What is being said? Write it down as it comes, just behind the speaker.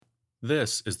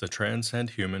This is the Transcend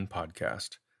Human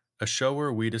podcast, a show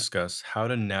where we discuss how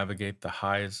to navigate the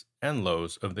highs and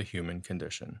lows of the human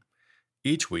condition.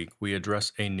 Each week, we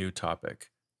address a new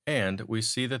topic, and we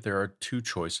see that there are two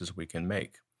choices we can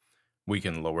make. We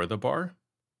can lower the bar,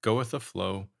 go with the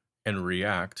flow, and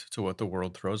react to what the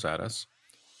world throws at us,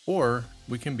 or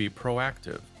we can be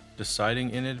proactive,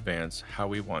 deciding in advance how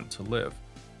we want to live,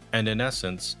 and in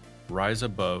essence, rise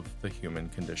above the human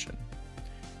condition.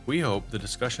 We hope the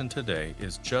discussion today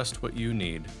is just what you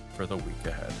need for the week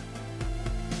ahead.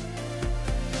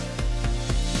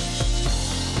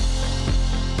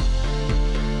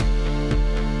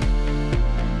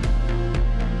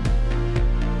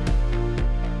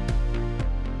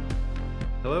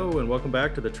 Hello, and welcome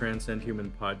back to the Transcend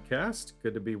Human podcast.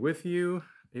 Good to be with you.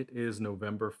 It is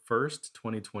November 1st,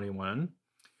 2021,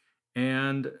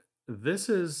 and this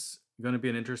is going to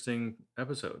be an interesting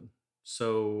episode.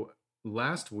 So,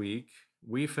 last week,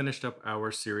 we finished up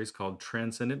our series called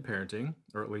Transcendent Parenting,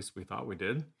 or at least we thought we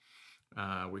did.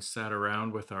 We sat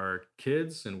around with our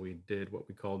kids and we did what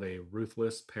we called a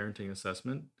ruthless parenting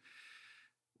assessment.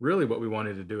 Really, what we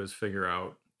wanted to do is figure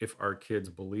out if our kids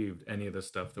believed any of the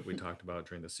stuff that we talked about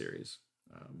during the series.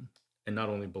 And not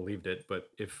only believed it, but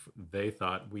if they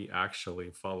thought we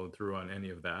actually followed through on any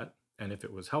of that, and if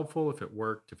it was helpful, if it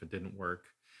worked, if it didn't work,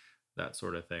 that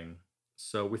sort of thing.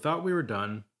 So we thought we were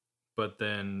done, but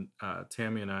then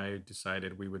Tammy and I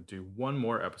decided we would do one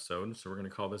more episode. So we're going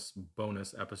to call this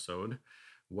bonus episode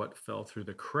 "What Fell Through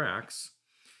the Cracks,"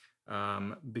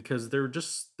 because there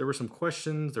were some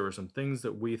questions, there were some things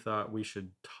that we thought we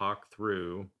should talk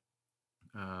through,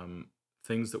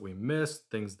 things that we missed,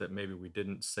 things that maybe we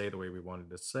didn't say the way we wanted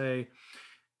to say.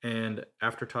 And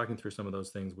after talking through some of those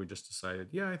things, we just decided,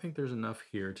 yeah, I think there's enough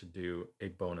here to do a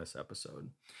bonus episode.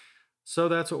 So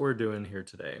that's what we're doing here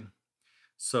today.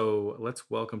 So let's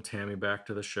welcome Tammy back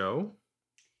to the show.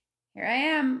 Here I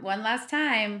am, one last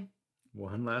time.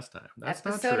 One last time. That's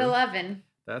not Episode true. 11.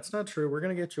 That's not true. We're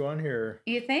going to get you on here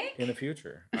You think? in the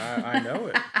future. I know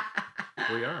it.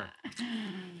 We are.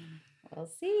 We'll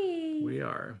see. We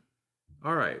are.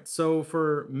 All right. So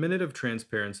for Minute of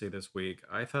Transparency this week,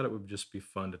 I thought it would just be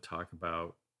fun to talk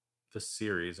about the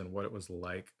series and what it was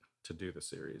like to do the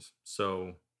series.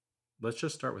 So let's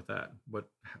just start with that.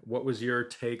 What was your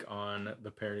take on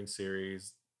the parenting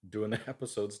series, doing the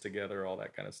episodes together, all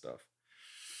that kind of stuff?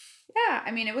 Yeah,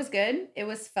 I mean, it was good. It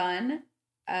was fun.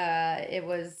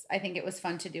 I think it was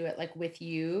fun to do it like with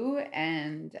you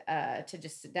and to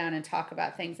just sit down and talk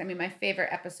about things. I mean, my favorite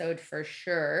episode for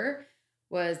sure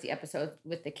was the episode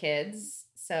with the kids.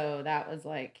 So that was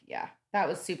like, yeah, that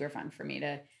was super fun for me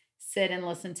to sit and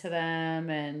listen to them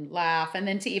and laugh and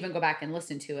then to even go back and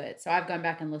listen to it. So I've gone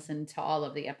back and listened to all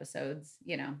of the episodes,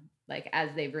 like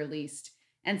as they've released.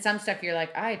 And some stuff you're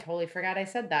like, I totally forgot I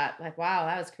said that. Like, wow,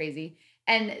 that was crazy.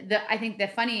 And I think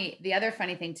the other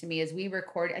funny thing to me is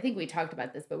I think we talked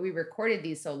about this, but we recorded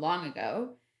these so long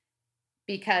ago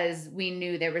because we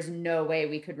knew there was no way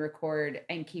we could record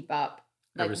and keep up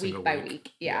like week by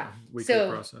week. Yeah. Weekly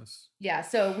process. Yeah.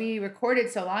 So we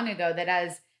recorded so long ago that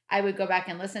as I would go back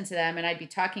and listen to them and I'd be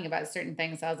talking about certain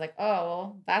things, I was like, oh,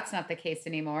 well, that's not the case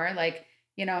anymore. Like,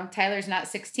 Tyler's not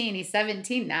 16, he's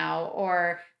 17 now,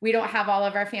 or we don't have all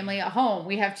of our family at home.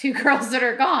 We have two girls that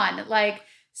are gone. Like,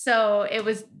 so it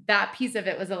was, that piece of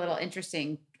it was a little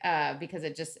interesting because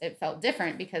it felt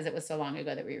different because it was so long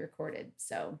ago that we recorded.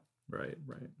 So, right.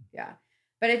 Yeah.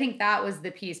 But I think that was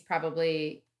the piece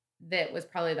that was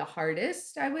probably the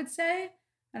hardest, I would say.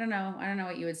 I don't know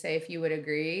what you would say if you would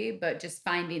agree, but just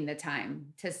finding the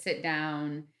time to sit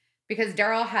down because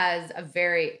Daryl has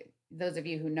those of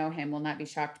you who know him will not be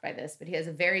shocked by this, but he has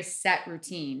a very set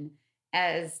routine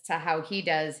as to how he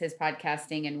does his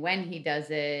podcasting and when he does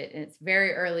it. And it's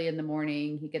very early in the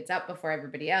morning. He gets up before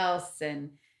everybody else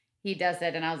and he does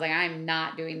it. And I was like, I'm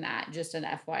not doing that. Just an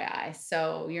FYI.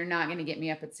 So you're not going to get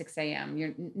me up at 6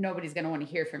 a.m. Nobody's going to want to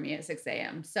hear from me at 6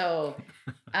 a.m. So,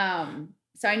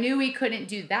 so I knew we couldn't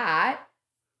do that.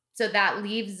 So that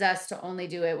leaves us to only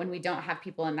do it when we don't have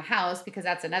people in the house, because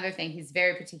that's another thing he's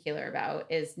very particular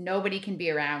about is nobody can be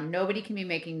around. Nobody can be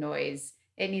making noise.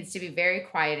 It needs to be very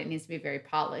quiet. It needs to be very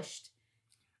polished.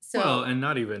 So, well, and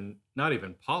not even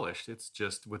polished. It's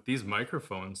just with these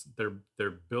microphones,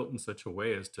 they're built in such a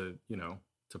way as to,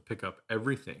 to pick up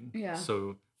everything. Yeah.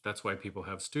 So that's why people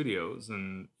have studios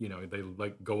and, they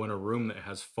like go in a room that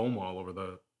has foam all over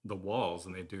the walls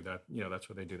and they do that, that's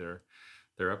where they do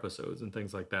their episodes and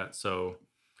things like that. So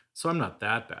I'm not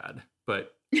that bad,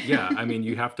 but yeah, I mean,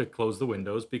 you have to close the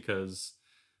windows because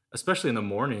especially in the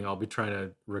morning, I'll be trying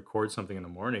to record something in the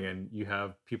morning, and you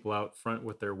have people out front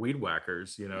with their weed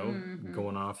whackers, Mhm.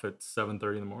 going off at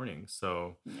 7:30 in the morning.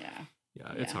 So Yeah.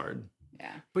 yeah, it's Yeah. hard.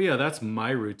 Yeah. But yeah, that's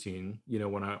my routine.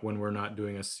 When we're not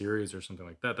doing a series or something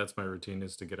like that, that's my routine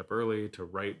is to get up early, to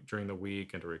write during the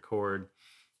week, and to record.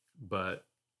 But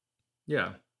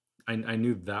yeah, I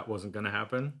knew that wasn't going to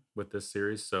happen with this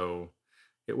series, so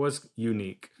it was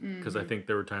unique because I Mhm. think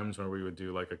there were times when we would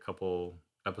do like a couple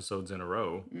episodes in a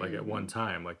row, like at one Mhm.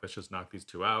 time, like let's just knock these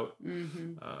two out,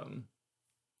 Mhm. um,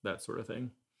 that sort of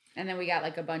thing. And then we got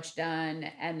like a bunch done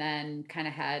and then kind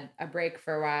of had a break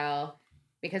for a while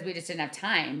because we just didn't have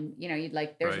time. You'd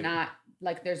like there's Right. not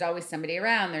like there's always somebody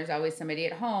around, there's always somebody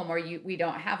at home, or we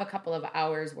don't have a couple of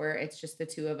hours where it's just the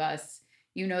two of us.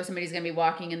 Somebody's gonna be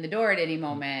walking in the door at any Mm,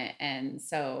 moment. And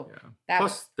so yeah. that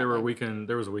was Plus, probably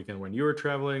there was a weekend when you were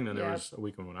traveling, then there yep, was a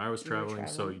weekend when I was we were traveling,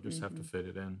 so traveling. you just have to fit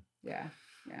it in. Yeah.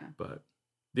 Yeah. But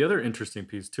the other interesting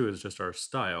piece too is just our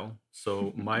style.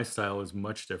 So my style is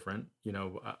much different.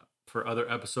 For other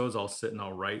episodes, I'll sit and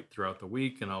I'll write throughout the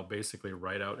week, and I'll basically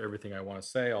write out everything I want to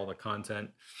say, all the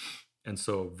content. And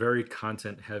so very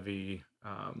content heavy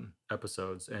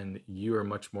episodes. And you are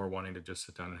much more wanting to just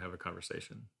sit down and have a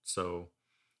conversation. So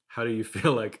how do you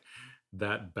feel like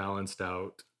that balanced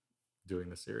out doing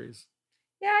the series?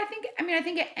 Yeah, I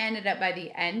think it ended up by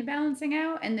the end balancing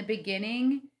out. In the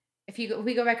beginning, if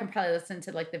we go back and probably listen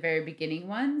to like the very beginning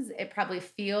ones, it probably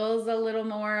feels a little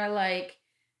more like,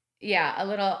 yeah, a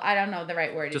little, I don't know the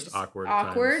right word. It's Just just awkward at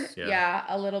awkward. times. Yeah. Yeah,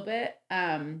 a little bit.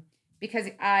 Because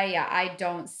I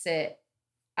don't sit,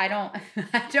 I don't,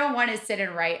 I don't want to sit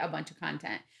and write a bunch of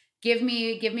content. Give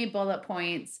me bullet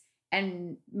points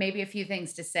and maybe a few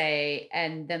things to say,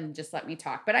 and then just let me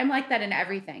talk. But I'm like that in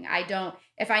everything. I don't,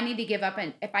 if I need to get up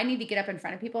in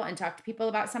front of people and talk to people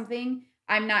about something,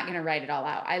 I'm not going to write it all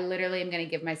out. I literally am going to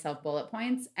give myself bullet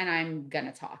points and I'm going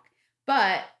to talk.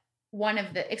 But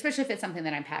especially if it's something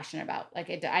that I'm passionate about, like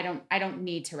I don't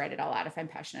need to write it all out if I'm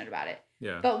passionate about it.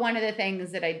 Yeah. But one of the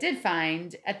things that I did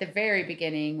find at the very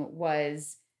beginning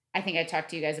was, I think I talked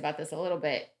to you guys about this a little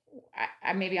bit.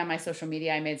 Maybe on my social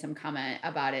media, I made some comment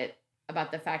about it,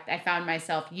 about the fact I found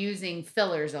myself using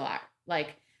fillers a lot,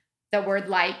 like the word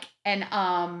like and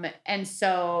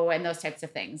so and those types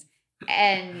of things.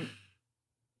 And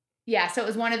yeah, so it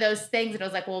was one of those things that I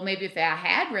was like, well, maybe if I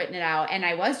had written it out and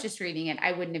I was just reading it,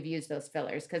 I wouldn't have used those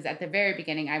fillers because at the very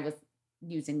beginning I was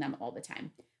using them all the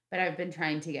time. But I've been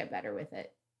trying to get better with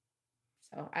it.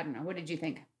 So I don't know. What did you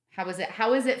think? How was it?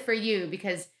 How is it for you?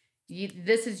 Because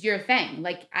this is your thing.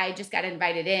 Like I just got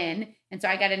invited in, and so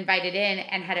I got invited in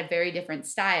and had a very different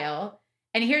style.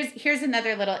 And here's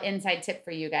another little inside tip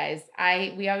for you guys.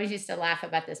 We always used to laugh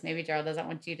about this. Maybe Gerald doesn't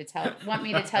want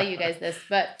me to tell you guys this,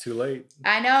 but Too late.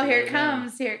 I know, Too here it late now.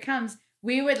 comes. Here it comes.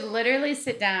 We would literally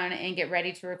sit down and get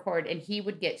ready to record, and he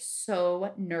would get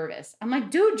so nervous. I'm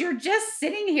like, dude, you're just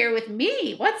sitting here with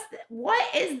me. What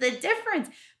is the difference?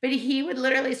 But he would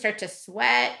literally start to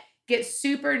sweat, get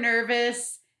super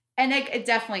nervous. And it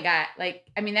definitely got like,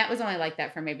 I mean, that was only like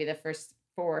that for maybe the first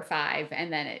 4 or 5.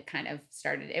 And then it kind of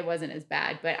started, it wasn't as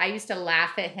bad. But I used to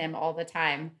laugh at him all the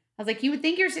time. I was like, you would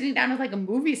think you're sitting down with like a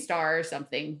movie star or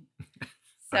something. I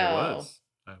So was.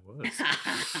 I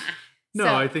was. No,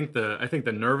 so I think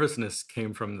the nervousness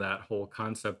came from that whole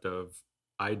concept of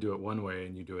I do it one way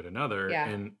and you do it another, yeah.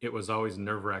 and it was always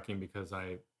nerve-wracking because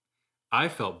I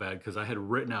felt bad because I had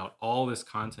written out all this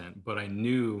content, but I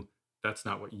knew that's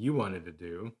not what you wanted to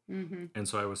do, Mhm. and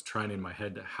so I was trying in my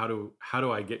head to how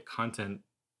do I get content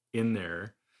in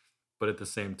there, but at the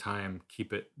same time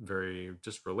keep it very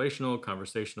just relational,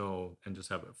 conversational, and just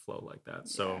have it flow like that.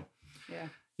 Yeah. So Yeah.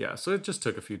 yeah, so it just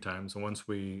took a few times, and once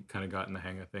we kind of got in the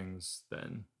hang of things,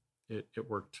 then it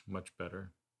worked much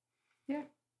better. Yeah.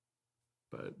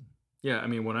 But yeah, I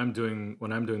mean, when I'm doing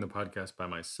the podcast by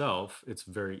myself, it's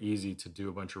very easy to do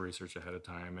a bunch of research ahead of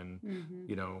time and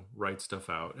Mhm. write stuff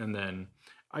out, and then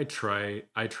I try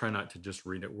not to just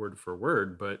read it word for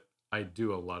word, but I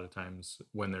do a lot of times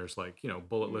when there's like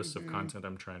bullet lists of Mhm. content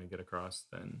I'm trying to get across.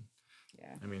 Then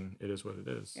Yeah. I mean, it is what it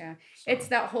is. Yeah. It's So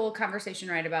that whole conversation,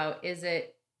 right? About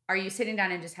are you sitting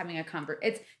down and just having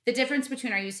it's the difference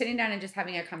between, are you sitting down and just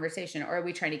having a conversation, or are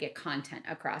we trying to get content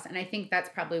across? And I think that's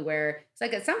probably where it's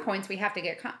like at some points we have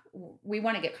to we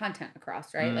want to get content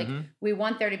across, right? Like hmm we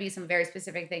want there to be some very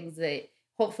specific things that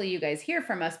hopefully you guys hear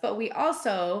from us, but we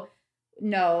also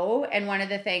know, and one of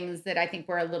the things that I think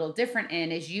we're a little different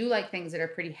in is you like things that are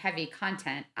pretty heavy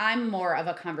content. I'm more of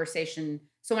a conversation.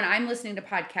 So when I'm listening to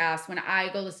podcasts, when I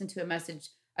go listen to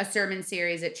a sermon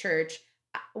series at church,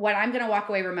 what I'm going to walk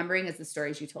away remembering is the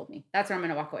stories you told me. That's what I'm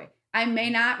going to walk away. I may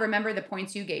not remember the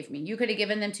points you gave me. You could have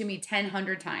given them to me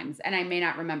 100 times and I may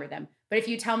not remember them. But if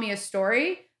you tell me a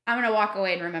story, I'm going to walk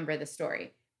away and remember the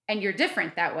story. And you're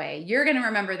different that way. You're going to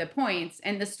remember the points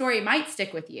and the story might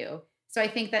stick with you. So I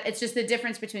think that it's just the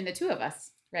difference between the two of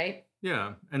us, right?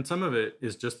 Yeah, and some of it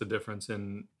is just the difference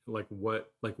in what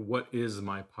is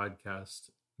my podcast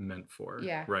meant for,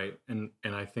 Yeah. right? And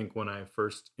I think when I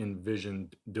first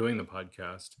envisioned doing the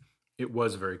podcast, it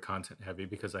was very content heavy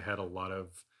because I had a lot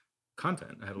of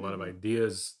content. I had a lot of Hmm.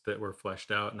 ideas that were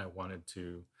fleshed out and I wanted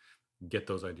to get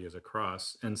those ideas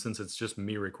across. And since it's just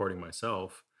me recording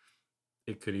myself,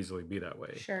 it could easily be that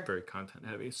way, Sure. very content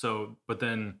heavy. So, but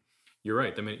then you're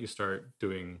right, the minute you start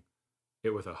doing it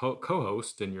with a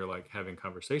co-host and you're like having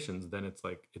conversations, then it's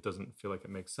like it doesn't feel like it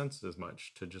makes sense as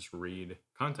much to just read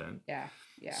content. Yeah.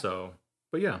 Yeah. So,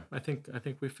 but yeah, I think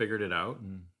we figured it out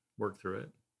and worked through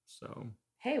it. So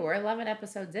Hey, we're 11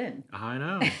 episodes in. I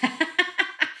know.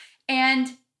 And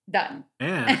done.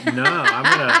 And no, I'm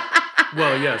gonna,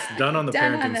 well, yes, done on the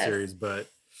Done on parenting this. series, but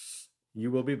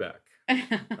you will be back.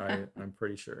 I'm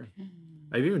pretty sure.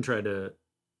 I've even tried to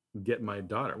get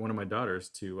one of my daughters,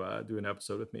 to do an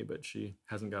episode with me, but she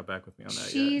hasn't got back with me on that yet.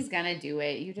 She's gonna do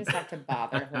it. You just have to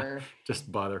bother her.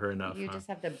 Just bother her enough, You huh? just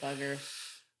have to bug her.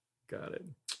 Got it.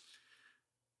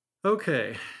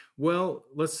 Okay. Well,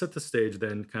 let's set the stage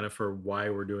then kind of for why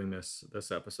we're doing this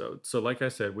episode. So like I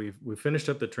said, we finished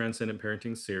up the Transcendent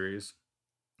Parenting series.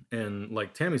 And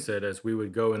like Tammy said, as we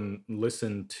would go and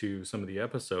listen to some of the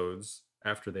episodes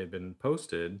after they'd been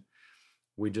posted,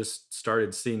 we just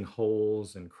started seeing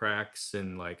holes and cracks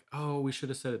and like, oh, we should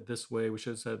have said it this way, we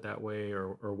should have said it that way,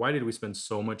 or why did we spend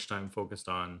so much time focused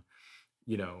on,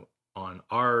 you know, on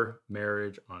our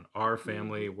marriage, on our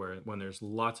family, Mhm. where when there's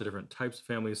lots of different types of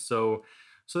families. So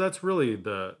that's really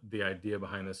the idea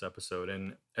behind this episode.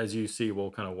 And as you see,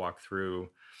 we'll kind of walk through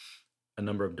a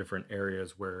number of different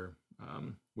areas where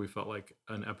we felt like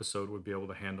an episode would be able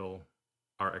to handle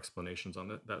our explanations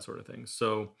on that sort of thing.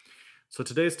 So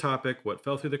today's topic, what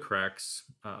fell through the cracks.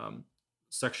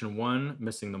 Section 1,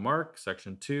 missing the mark.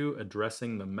 Section 2,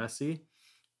 addressing the messy.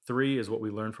 3 is what we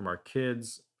learned from our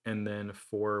kids. And then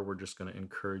 4, we're just going to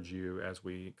encourage you as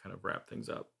we kind of wrap things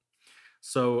up.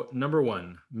 So number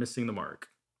 1, missing the mark.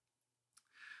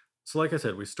 So like I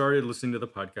said, we started listening to the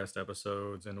podcast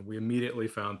episodes and we immediately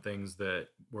found things that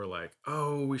were like,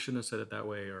 oh, we shouldn't have said it that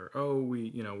way, or oh,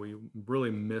 we really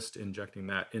missed injecting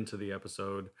that into the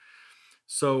episode.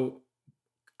 So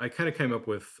I kind of came up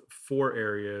with 3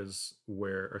 areas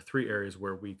where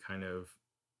we kind of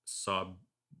saw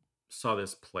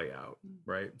this play out, Mm.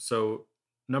 right? So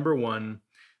number 1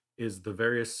 is the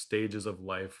various stages of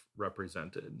life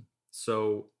represented.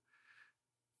 So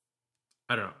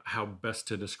I don't know how best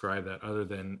to describe that other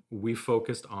than we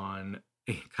focused on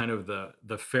a kind of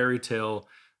the fairy tale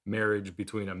marriage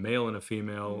between a male and a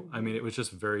female. I mean, Mhm. it was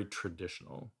just very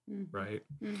traditional, Mhm. right?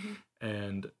 Mhm.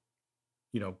 And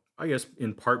I guess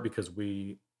in part because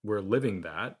we're living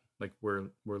that, like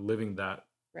we're living that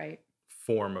Right.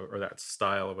 form or that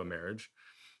style of a marriage.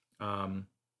 Um,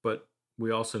 but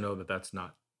we also know that that's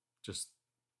not just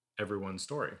everyone's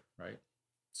story, right?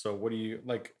 So what do you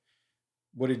like?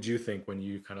 What did you think when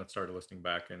you kind of started listening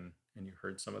back and you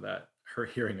heard some of that, her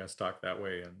hearing us talk that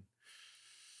way? And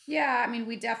Yeah, I mean,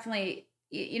 we definitely,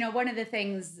 one of the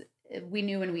things we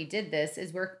knew when we did this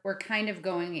is we're kind of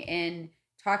going in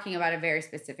talking about a very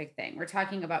specific thing. We're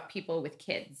talking about people with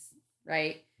kids,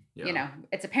 right? yeah,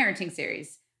 It's a parenting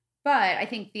series. But I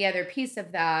think the other piece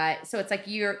of that, so it's like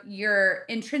you're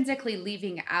intrinsically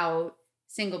leaving out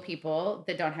single people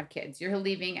that don't have kids. You're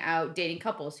leaving out dating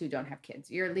couples who don't have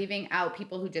kids. You're leaving out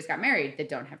people who just got married that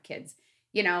don't have kids,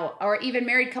 or even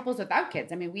married couples without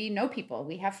kids. I mean, we know people,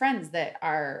 we have friends that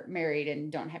are married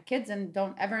and don't have kids and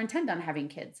don't ever intend on having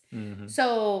kids. hmm,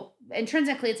 So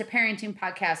intrinsically, it's a parenting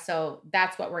podcast. So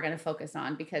that's what we're going to focus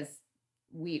on because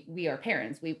we are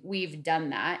parents. We've done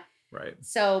that. right,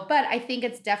 So, but I think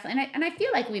it's definitely, and I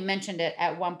feel like we mentioned it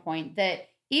at one point that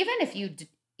even if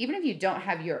you don't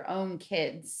have your own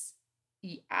kids,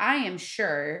 I am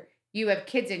sure you have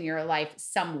kids in your life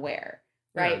somewhere,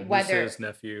 yeah, right? Whether nieces, yeah,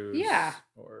 nephews,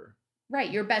 or right,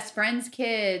 your best friend's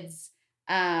kids.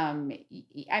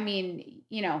 I mean,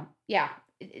 yeah,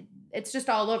 it's just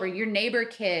all over. Your neighbor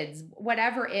kids,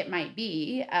 whatever it might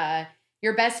be.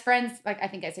 Your best friends, like I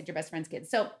think I said, your best friend's kids.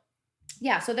 So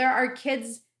yeah, so there are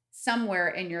kids somewhere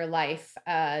in your life,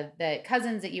 that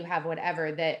cousins that you have,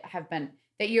 whatever,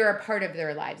 that you're a part of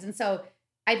their lives. And so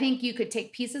I think you could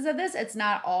take pieces of this. It's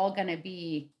not all going to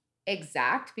be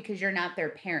exact because you're not their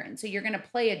parent. So you're going to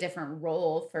play a different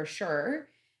role for sure.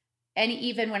 And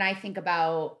even when I think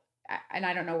about and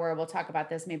I don't know where we'll talk about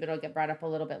this. Maybe it'll get brought up a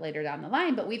little bit later down the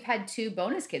line, but we've had 2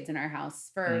 bonus kids in our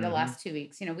house for the Hmm. last 2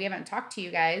 weeks. We haven't talked to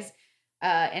you guys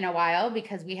in a while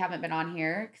because we haven't been on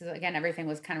here because again, everything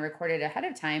was kind of recorded ahead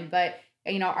of time. But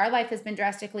our life has been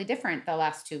drastically different the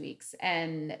last 2 weeks,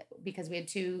 and because we had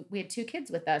two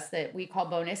kids with us that we call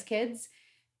bonus kids,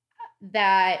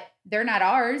 that they're not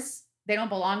ours. They don't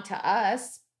belong to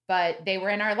us, but they were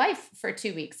in our life for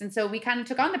 2 weeks. And so we kind of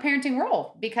took on the parenting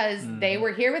role because they Hmm.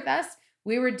 were here with us.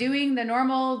 We were doing the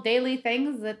normal daily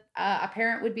things that a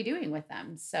parent would be doing with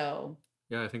them. So,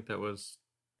 Yeah, I think that was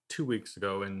 2 weeks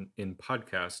ago in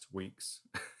podcast weeks.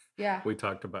 yeah. We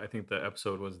talked about, I think the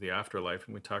episode was the afterlife,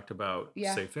 and we talked about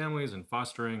Yeah. safe families and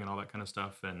fostering and all that kind of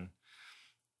stuff. And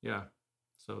yeah,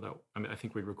 so that, I mean, I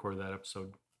think we recorded that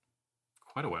episode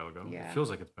quite a while ago. It Yeah. feels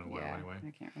like it's been a while Yeah. anyway.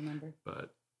 I can't remember.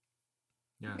 But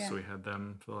yeah, Yeah. so we had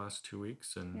them for the last 2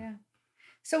 weeks, and Yeah.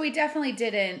 So we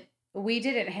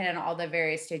didn't hit on all the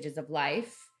various stages of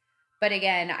life. But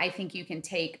again, I think you can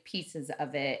take pieces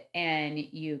of it and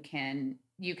you can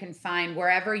find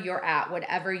wherever you're at,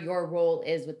 whatever your role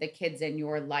is with the kids in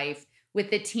your life, with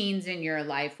the teens in your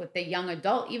life, with the young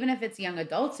adult, even if it's young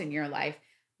adults in your life,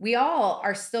 we all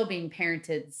are still being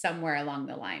parented somewhere along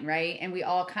the line, right? And we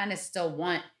all kind of still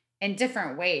want in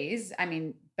different ways. I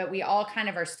mean, but we all kind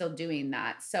of are still doing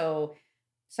that. So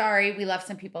sorry, we left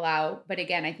some people out, but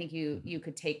again, I think you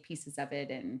could take pieces of it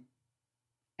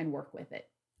and work with it.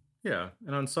 yeah,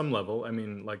 and on some level, I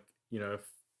mean, like,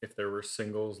 if there were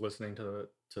singles listening to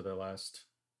the last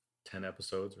 10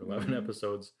 episodes or 11 Mhm.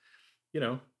 episodes, you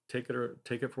know, take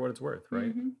it for what it's worth,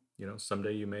 right? Mhm.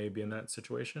 Someday you may be in that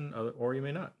situation, or you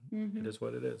may not. It Mhm. is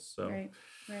what it is. So, Right.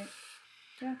 Right.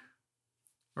 Yeah.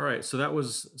 all right. So that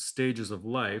was stages of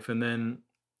life, and then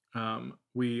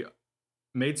we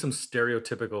made some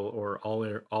stereotypical or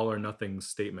all or nothing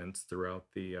statements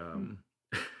throughout the Mm.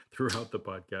 throughout the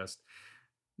podcast.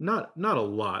 Not a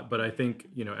lot, but I think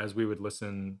as we would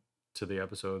listen to the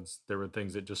episodes, there were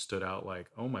things that just stood out, like,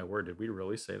 oh my word, did we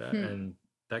really say that? Hmm. And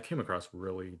that came across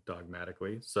really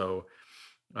dogmatically. So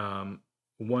um,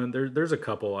 there's a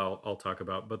couple I'll talk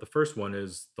about, but the first one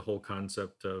is the whole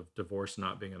concept of divorce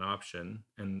not being an option,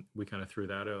 and we kind of threw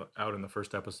that out in the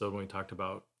first episode when we talked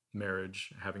about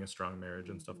marriage, having a strong marriage,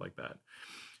 and stuff Mhm. like that.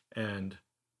 And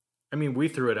I mean, we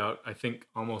threw it out, I think,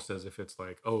 almost as if it's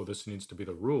like, oh, this needs to be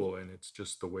the rule, and it's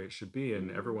just the way it should be, and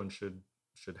Mhm. everyone should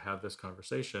have this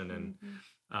conversation. And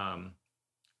Mhm. um,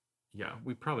 yeah,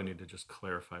 we probably need to just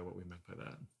clarify what we meant by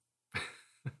that.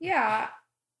 Yeah.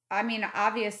 I mean,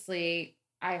 obviously,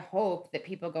 I hope that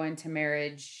people go into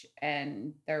marriage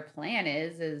and their plan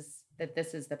is that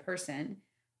this is the person.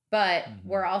 But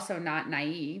we're Hmm. also not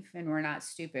naive and we're not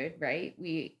stupid, right?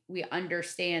 We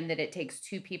understand that it takes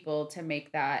two people to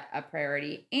make that a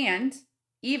priority. And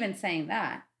even saying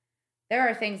that, there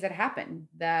are things that happen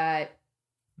that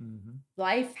Hmm.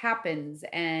 life happens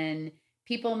and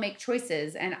people make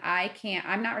choices, and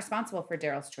I'm not responsible for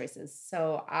Daryl's choices.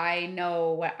 So I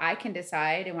know what I can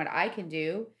decide and what I can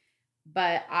do,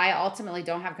 but I ultimately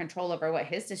don't have control over what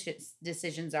his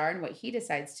decisions are and what he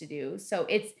decides to do. So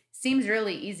it seems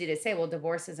really easy to say, well,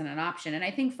 divorce isn't an option. And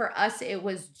I think for us, it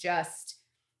was just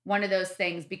one of those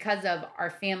things because of our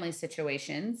family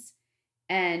situations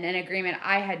and an agreement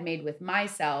I had made with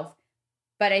myself.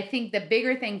 But I think the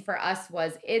bigger thing for us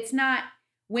was it's not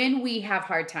when we have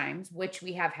hard times, which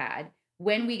we have had,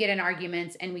 when we get in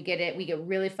arguments and we get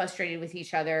really frustrated with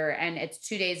each other and it's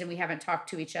 2 days and we haven't talked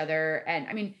to each other. And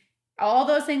I mean, all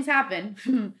those things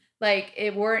happen. Like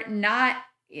it were not,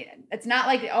 it's not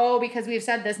like, oh, because we've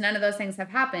said this, none of those things have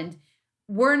happened.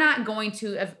 We're not going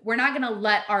to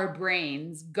let our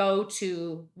brains go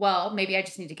to, well, maybe I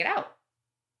just need to get out,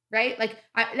 right? Like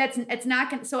that's it's not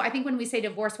gonna. So I think when we say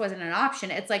divorce wasn't an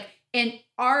option, it's like in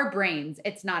our brains,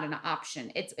 it's not an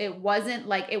option. It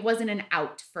wasn't an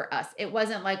out for us. It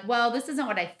wasn't like, well, this isn't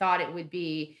what I thought it would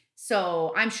be.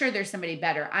 So I'm sure there's somebody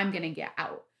better. I'm gonna get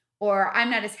out. Or I'm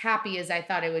not as happy as I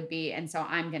thought it would be. And so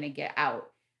I'm gonna get out.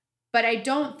 But I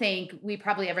don't think we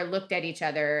probably ever looked at each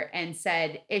other and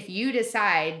said, if you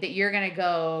decide that you're going to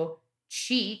go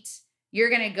cheat, you're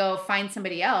going to go find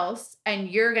somebody else and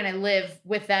you're going to live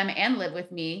with them and live with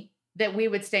me, that we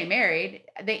would stay married.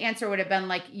 The answer would have been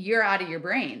like, you're out of your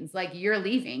brains. Like, you're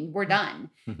leaving. We're done.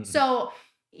 So,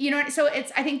 so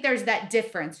I think there's that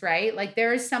difference, right? Like,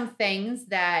 there's some things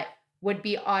that would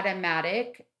be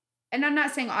automatic, and I'm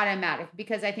not saying automatic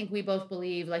because I think we both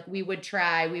believe like we would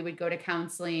try, we would go to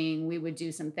counseling, we would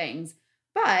do some things.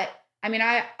 But I mean,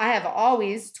 I have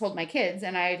always told my kids,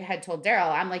 and I had told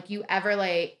Daryl, I'm like, you ever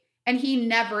like, And he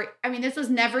never, I mean, this was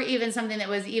never even something that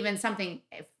was even something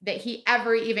that he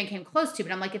ever even came close to.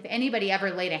 But I'm like, if anybody ever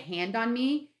laid a hand on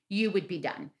me, you would be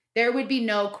done. There would be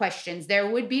no questions. There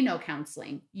would be no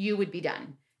counseling. You would be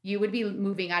done. You would be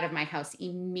moving out of my house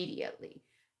immediately.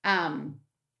 Um,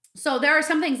 so there are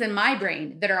some things in my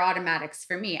brain that are automatics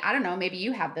for me. I don't know. Maybe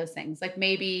you have those things. Like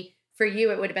maybe for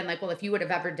you, it would have been like, well, if you would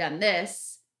have ever done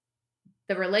this,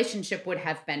 the relationship would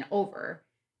have been over.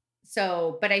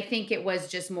 So, but I think it was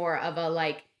just more of a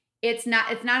like, it's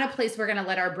not a place we're going to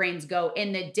let our brains go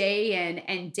in the day in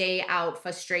and day out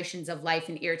frustrations of life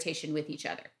and irritation with each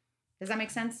other. Does that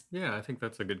make sense? Yeah, I think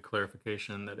that's a good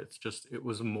clarification that it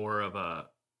was more of a,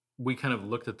 we kind of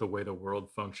looked at the way the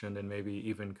world functioned and maybe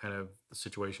even kind of the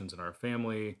situations in our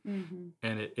family. Mhm.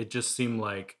 And it just seemed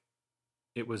like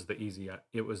it was the easy out.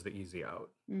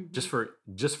 Mhm. Just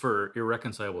for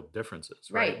irreconcilable differences,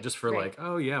 right? Right. Just for Right. like,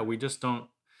 oh yeah,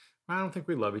 I don't think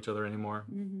we love each other anymore.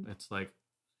 Mhm. It's like,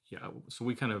 yeah, so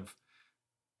we kind of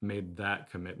made that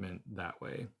commitment that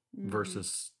way Mhm.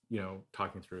 versus,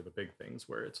 talking through the big things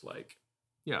where it's like,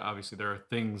 yeah, obviously there are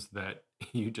things that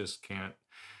you just can't,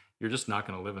 you're just not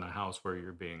going to live in a house where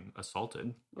you're being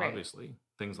assaulted, Right. obviously,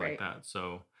 things like Right. that.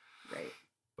 So, Right.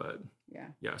 but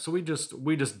Yeah. yeah, so we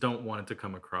just don't want it to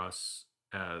come across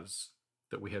as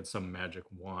that we had some magic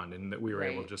wand and that we were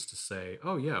able Right. just to say,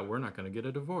 oh yeah, we're not going to get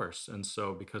a divorce. And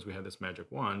so because we had this magic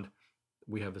wand,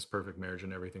 we have this perfect marriage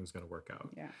and everything's going to work out.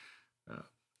 Yeah. Uh,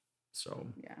 so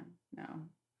Yeah. No.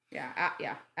 Yeah.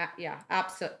 Yeah. Yeah.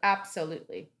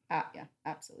 Absolutely. Yeah.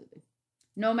 Absolutely.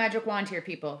 No magic wand here,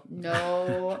 people.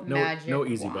 No no magic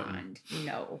easy button. wand.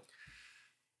 No.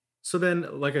 So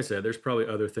then, like I said, there's probably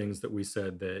other things that we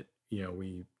said that,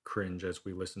 we cringe as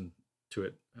we listen to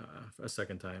it a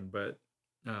second time. But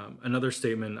another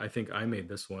statement, I think I made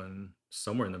this one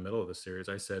somewhere in the middle of the series.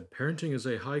 I said, parenting is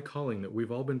a high calling that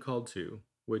we've all been called to,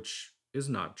 which is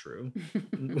not true.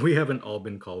 We haven't all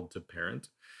been called to parent.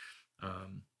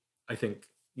 Um, I think,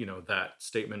 that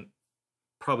statement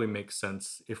probably makes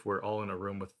sense if we're all in a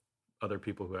room with other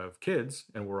people who have kids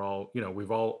and we're all,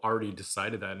 we've all already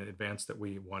decided that in advance that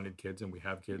we wanted kids and we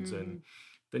have kids. And Mhm.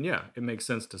 then yeah, it makes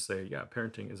sense to say, yeah,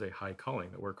 parenting is a high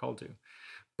calling that we're called to.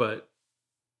 But,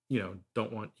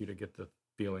 don't want you to get the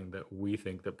feeling that we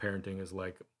think that parenting is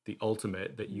like the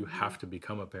ultimate, that you have Mhm. to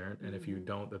become a parent, and if you Mhm.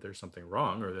 don't, that there's something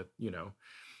wrong, or that,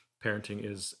 parenting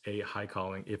is a high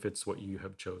calling if it's what you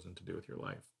have chosen to do with your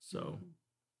life. So Mhm.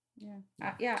 Yeah.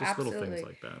 yeah, Yeah, just little things absolutely.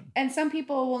 like that. And some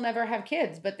people will never have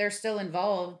kids, but they're still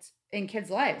involved in kids'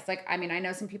 lives. Like, I mean, I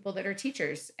know some people that are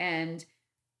teachers and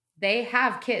they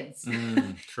have kids.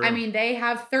 I True. mean, they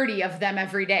have 30 of them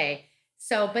every day.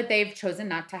 So, but they've chosen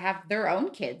not to have their own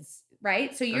kids,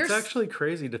 right? So That's actually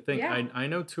crazy to think. yeah, I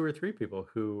know 2 or 3 people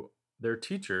who they're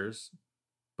teachers,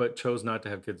 but chose not to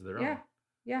have kids of their yeah, own,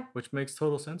 yeah, which makes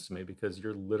total sense to me because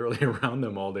you're literally around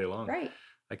them all day long. right,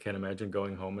 I can't imagine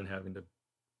going home and having to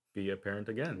be a parent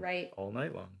again right. all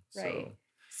night long. Right.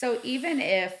 So, So even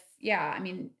if, yeah, I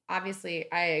mean,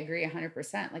 obviously I agree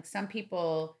 100%. Like some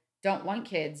people don't want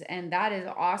kids and that is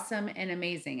awesome and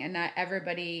amazing. And not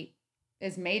everybody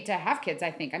is made to have kids,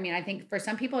 I think. I mean, I think for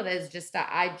some people it is just that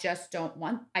I don't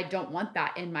want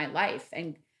that in my life.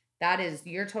 And that is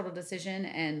your total decision.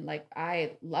 And like,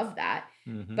 I love that.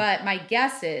 mhm, But my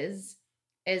guess is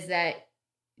that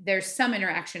there's some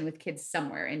interaction with kids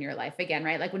somewhere in your life again,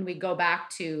 right? Like when we go back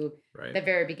to right. the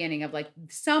very beginning of like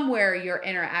somewhere you're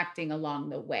interacting along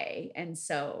the way. And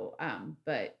so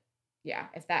but yeah,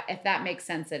 if that makes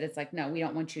sense that it's like no, we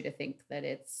don't want you to think that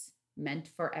it's meant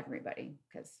for everybody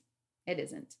because it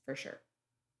isn't for sure.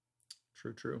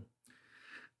 True, true.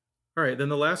 All right, then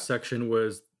the last section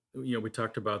was, we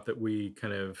talked about that we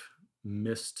kind of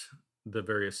missed the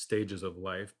various stages of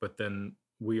life, but then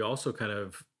we also kind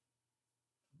of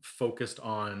focused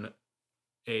on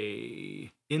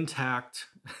a intact,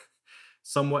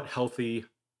 somewhat healthy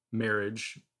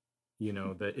marriage,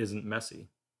 that isn't messy,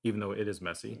 even though it is It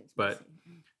messy. is But,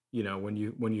 messy. Yeah. when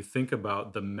you think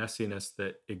about the messiness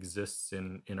that exists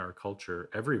in our culture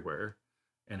everywhere,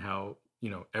 and how,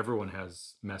 everyone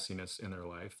has messiness in their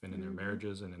life and in their Mm-hmm.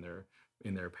 marriages and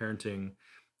in their parenting,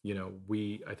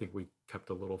 I think we kept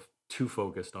a little too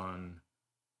focused on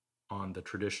the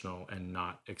traditional and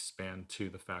not expand to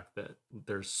the fact that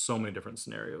there's so many different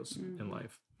scenarios in Mm-hmm.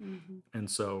 life. Mm-hmm. And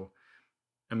so,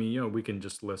 I mean, we can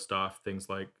just list off things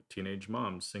like teenage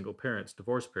moms, single parents,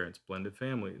 divorced parents, blended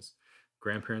families,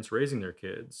 grandparents raising their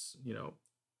kids,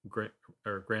 gra-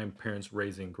 or grandparents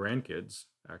raising grandkids,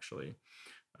 actually.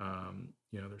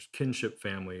 There's kinship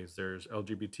families, there's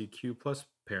LGBTQ plus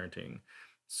parenting.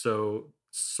 So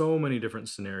many different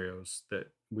scenarios that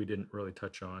we didn't really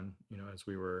touch on, as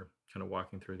we were kind of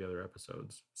walking through the other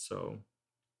episodes. So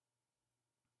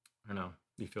I know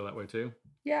you feel that way too.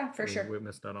 Yeah, for We sure. we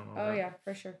missed out on all Oh that. yeah,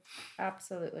 for sure.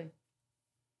 Absolutely.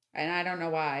 And I don't know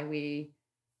why we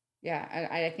yeah,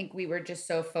 I think we were just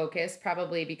so focused,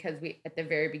 probably because we at the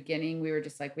very beginning we were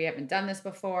just like, we haven't done this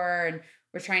before and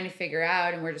we're trying to figure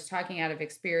out and we're just talking out of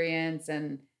experience.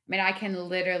 And I mean, I can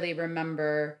literally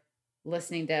remember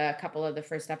listening to a couple of the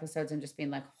first episodes and just being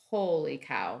like, holy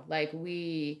cow, like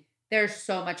we there's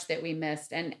so much that we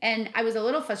missed. And I was a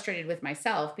little frustrated with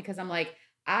myself because I'm like,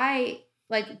 I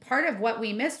like part of what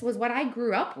we missed was what I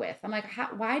grew up with. I'm like,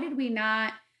 why did we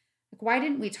not like, why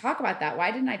didn't we talk about that?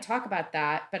 Why didn't I talk about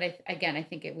that? But again, I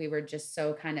think we were just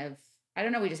so kind of, I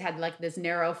don't know, we just had like this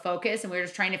narrow focus and we were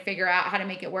just trying to figure out how to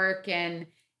make it work. And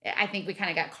I think we kind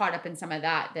of got caught up in some of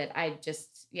that I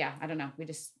just, yeah, I don't know. We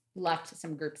just left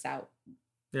some groups out.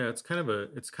 Yeah, it's kind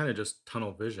of just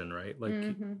tunnel vision, right? Like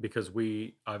Hmm. because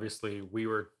we obviously we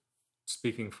were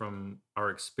speaking from our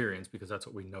experience because that's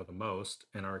what we know the most,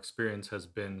 and our experience has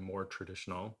been more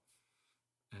traditional,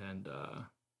 and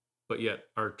but yet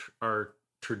our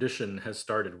tradition has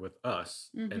started with us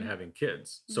and Hmm. having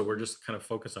kids. So we're Hmm. just kind of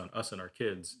focused on us and our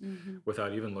kids Hmm.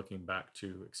 without even looking back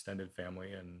to extended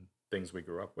family and things we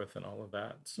grew up with and all of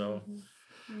that. So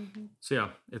Hmm. Hmm. so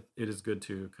yeah, it is good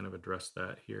to kind of address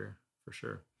that here for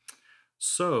sure.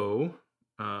 So,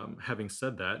 having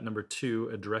said that, number two,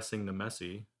 addressing the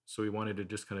messy. So we wanted to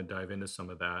just kind of dive into some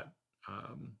of that,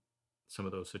 um, some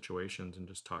of those situations, and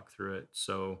just talk through it.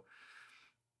 So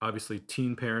obviously,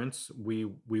 teen parents, we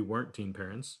weren't teen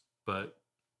parents, but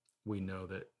we know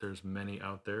that there's many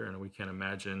out there, and we can't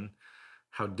imagine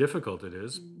how difficult it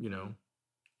is. You Hmm. know,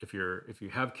 if you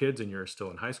have kids and you're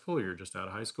still in high school, or you're just out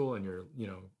of high school, and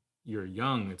you're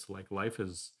young. It's like life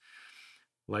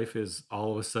is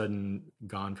all of a sudden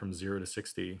gone from 0 to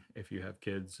 60 if you have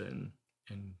kids, and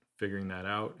figuring that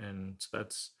out, and so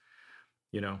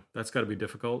that's got to be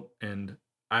difficult. And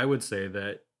I would say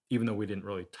that even though we didn't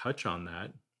really touch on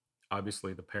that,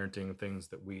 obviously the parenting things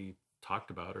that we talked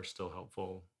about are still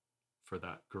helpful for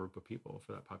that group of people,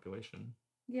 for that population.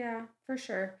 Yeah, for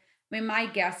sure. I mean, my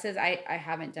guess is I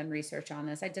haven't done research on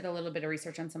this. I did a little bit of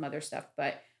research on some other stuff,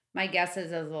 but my guess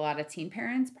is a lot of teen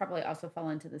parents probably also fall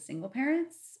into the single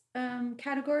parents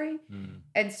category. Mm,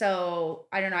 And so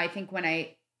I don't know. I think when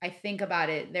I think about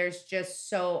it, there's just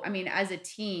so I mean, as a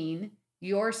teen,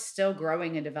 you're still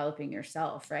growing and developing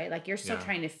yourself, right? Like you're still yeah,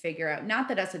 trying to figure out. Not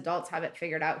that us adults haven't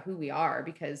figured out who we are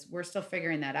because we're still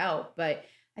figuring that out. But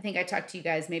I think I talked to you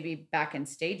guys maybe back in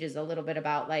stages a little bit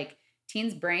about like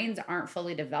teens' brains aren't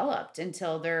fully developed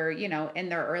until they're in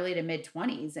their early to mid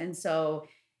 20s, and so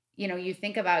you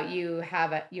think about you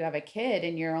have a kid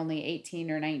and you're only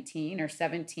 18 or 19 or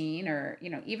 17 or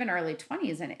even early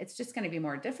 20s, and it's just going to be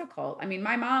more difficult. I mean,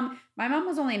 my mom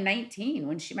was only 19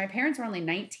 when she my parents were only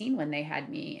 19 when they had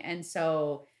me. And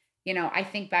so I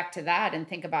think back to that and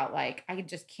think about like I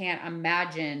just can't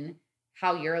imagine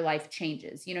how your life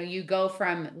changes. You go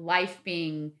from life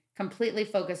being completely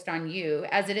focused on you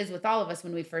as it is with all of us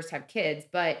when we first have kids,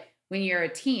 but when you're a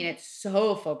teen it's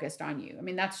so focused on you. I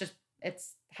mean,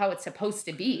 it's how it's supposed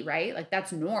to be, right? Like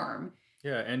that's norm.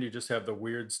 yeah. And you just have the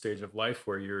weird stage of life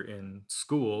where you're in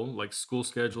school, like school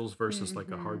schedules versus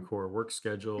like a Mhm. hardcore work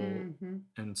schedule, Mhm.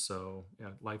 and so yeah,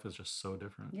 life is just so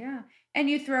different. Yeah. And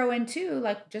you throw in too,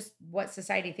 like just what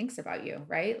society thinks about you,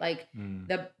 right? Like Mm,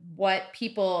 the what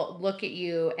people look at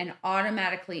you and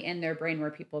automatically in their brain where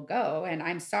people go. And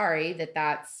I'm sorry that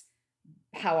that's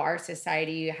how our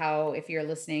society, how if you're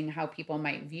listening, how people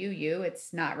might view you.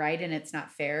 It's not right and it's not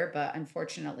fair, but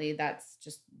unfortunately that's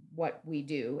just what we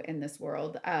do in this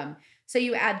world. So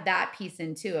you add that piece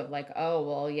in too of like, oh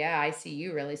well, yeah, I see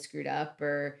you really screwed up,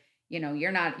 or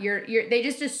you're not you're they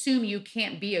just assume you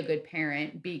can't be a good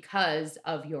parent because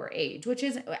of your age, which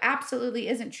is absolutely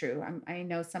isn't true. I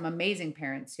know some amazing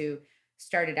parents who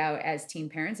started out as teen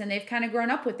parents and they've kind of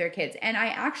grown up with their kids, and I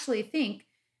actually think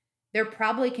there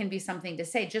probably can be something to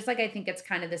say, just like I think it's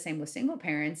kind of the same with single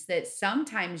parents, that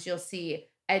sometimes you'll see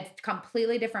a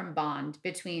completely different bond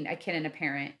between a kid and a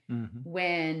parent mhm.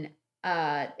 when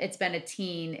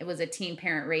it was a teen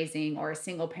parent raising or a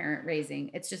single parent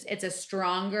raising. It's a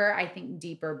stronger, I think,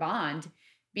 deeper bond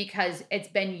because it's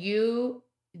been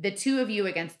the two of you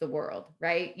against the world,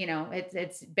 right?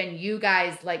 It's been you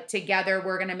guys like together,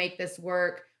 we're gonna make this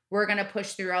work, we're going to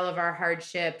push through all of our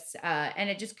hardships. And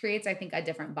it just creates, I think, a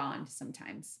different bond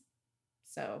sometimes.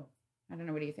 So I don't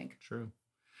know. What do you think? True.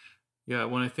 Yeah,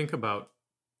 when I think about,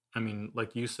 I mean,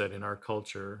 like you said, in our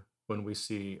culture, when we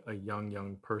see a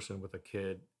young person with a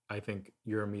kid, I think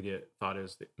your immediate thought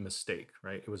is the mistake,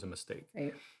 right? It was a mistake.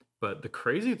 Right. But the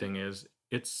crazy thing is,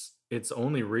 it's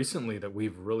only recently that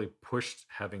we've really pushed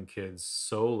having kids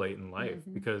so late in life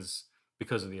Mhm. because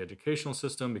of the educational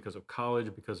system, because of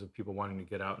college, because of people wanting to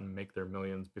get out and make their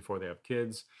millions before they have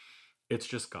kids. It's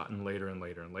just gotten later and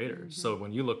later and later. So Mhm.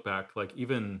 when you look back, like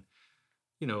even,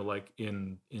 like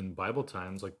in Bible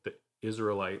times, like the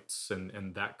Israelites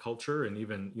and that culture, and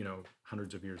even,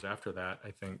 hundreds of years after that,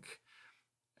 I think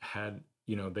had,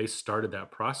 they started that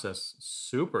process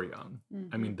super young.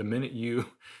 I Mhm. mean, the minute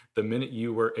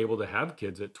you were able to have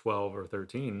kids at 12 or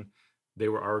 13, they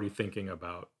were already thinking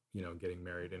about, getting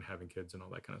married and having kids and all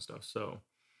that kind of stuff.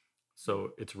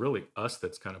 So it's really us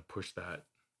that's kind of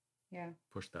Yeah.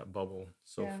 pushed that bubble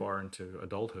so Yeah. far into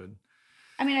adulthood.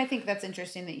 I mean, I think that's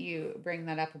interesting that you bring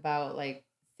that up about like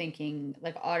thinking,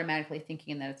 like automatically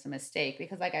thinking that it's a mistake.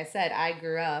 Because, like I said, I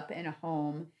grew up in a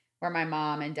home where my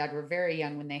mom and dad were very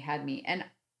young when they had me. And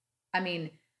I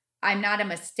mean, I'm not a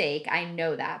mistake. I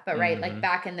know that. But right, like Hmm.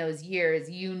 back in those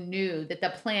years, you knew that the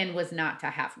plan was not to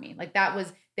have me. Like that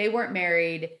was they weren't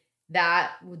married.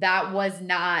 That was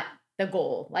not the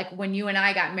goal. Like when you and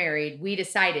I got married, we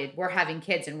decided we're having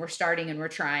kids and we're starting and we're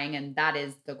trying and that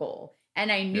is the goal.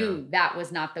 And I Yeah. knew that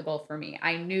was not the goal for me.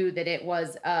 I knew that it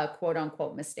was a quote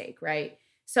unquote mistake, right?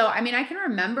 So I mean, I can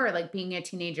remember like being a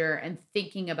teenager and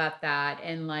thinking about that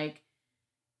and like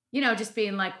just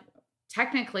being like,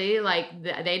 technically, like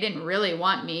they didn't really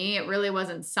want me. It really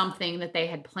wasn't something that they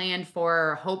had planned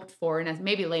for or hoped for, and as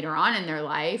maybe later on in their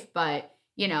life, but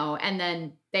and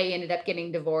then they ended up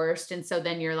getting divorced. And so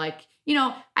then you're like,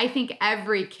 I think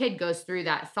every kid goes through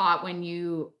that thought when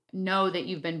you know that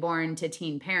you've been born to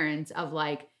teen parents of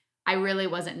like, I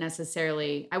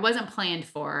wasn't planned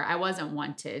for, I wasn't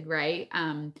wanted, right?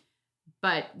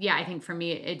 But yeah, I think for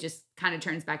me, it just kind of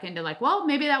turns back into like, well,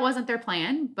 maybe that wasn't their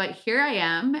plan, but here I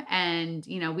am. And,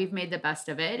 we've made the best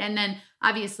of it. And then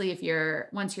obviously,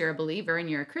 once you're a believer and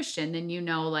you're a Christian, then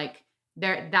like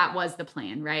that was the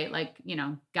plan, right? Like,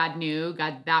 God knew,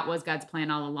 that was God's plan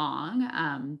all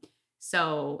along.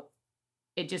 So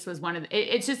it just was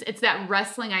it's that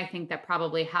wrestling, I think, that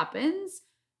probably happens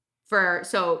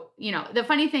the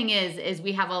funny thing is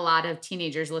we have a lot of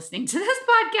teenagers listening to this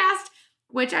podcast,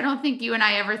 which I don't think you and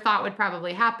I ever thought would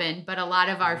probably happen, but a lot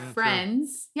of our Yeah, true.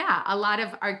 friends, yeah, a lot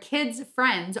of our kids'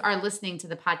 friends are listening to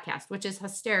the podcast, which is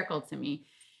hysterical to me.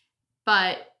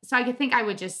 But so I could think I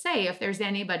would just say if there's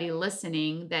anybody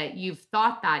listening that you've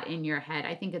thought that in your head,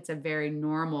 I think it's a very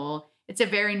normal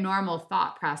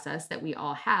thought process that we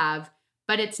all have,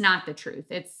 but it's not the truth.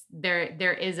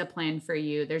 There is a plan for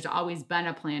you. There's always been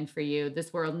a plan for you.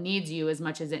 This world needs you as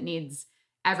much as it needs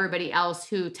everybody else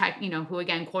who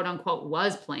again, quote unquote,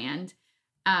 was planned.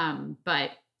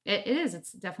 But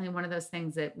it's definitely one of those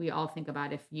things that we all think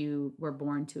about if you were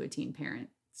born to a teen parent.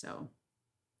 So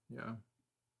Yeah.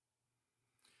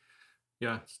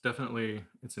 Yeah,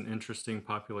 it's an interesting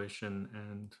population,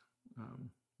 and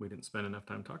we didn't spend enough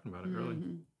time talking about it really.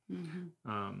 mhm. Mhm.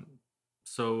 Um,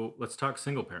 so let's talk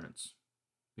single parents,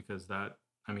 because that,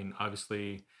 I mean,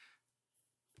 obviously,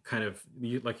 kind of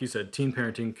like you said, teen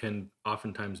parenting can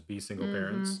oftentimes be single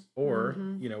parents, Mhm. or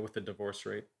Mhm. with the divorce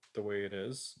rate the way it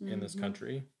is in this Mhm.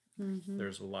 country, Mhm.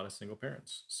 there's a lot of single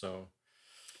parents. So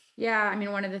Yeah, I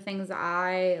mean, one of the things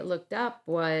I looked up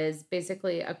was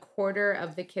basically a quarter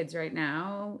of the kids right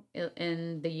now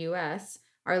in the US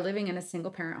are living in a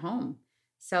single parent home.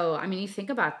 So, I mean, you think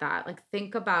about that. Like,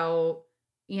 think about,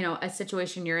 a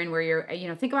situation you're in where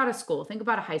think about a school, think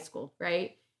about a high school,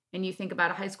 right? And you think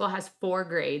about a high school has four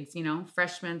grades,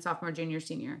 freshman, sophomore, junior,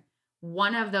 senior.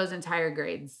 One of those entire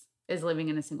grades is living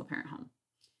in a single parent home.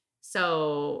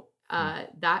 So, hmm,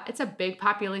 that it's a big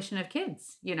population of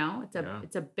kids, it's a yeah.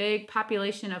 it's a big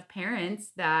population of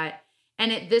parents that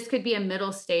and this could be a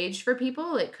middle stage for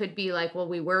people. It could be like, well,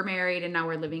 we were married and now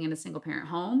we're living in a single parent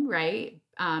home, right?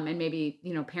 And maybe,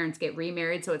 parents get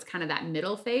remarried, so it's kind of that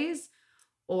middle phase.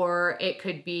 Or it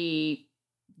could be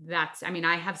I mean,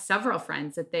 I have several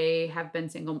friends that they have been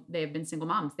single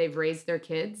moms. They've raised their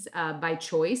kids by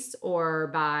choice or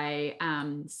by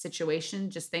situation,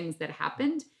 just things that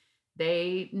happened.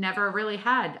 They never really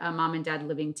had a mom and dad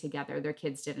living together. Their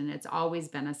kids didn't. It's always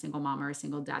been a single mom or a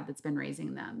single dad that's been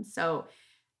raising them. So,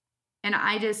 and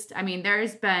I mean,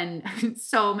 there's been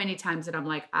so many times that I'm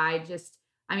like, I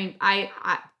mean,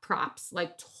 I props,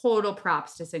 like total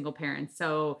props to single parents.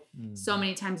 So Hmm.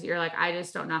 many times that you're like, I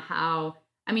just don't know how.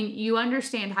 I mean, you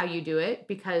understand how you do it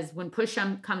because when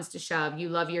comes to shove, you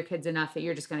love your kids enough that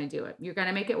you're just going to do it. You're going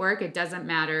to make it work. It doesn't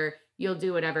matter. You'll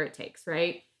do whatever it takes,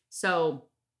 right? So,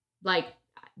 like,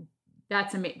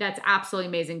 that's absolutely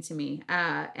amazing to me.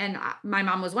 And my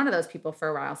mom was one of those people for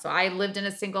a while. So I lived in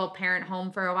a single parent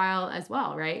home for a while as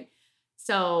well, right?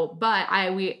 So,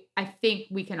 I think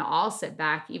we can all sit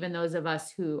back, even those of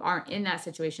us who aren't in that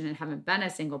situation and haven't been a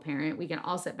single parent, we can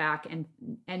all sit back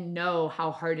and know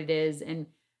how hard it is. And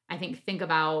I think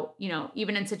about,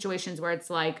 even in situations where it's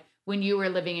like when you were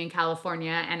living in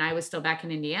California and I was still back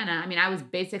in Indiana. I mean, I was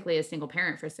basically a single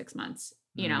parent for 6 months,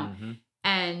 Hmm.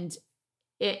 and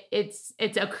it's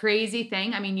a crazy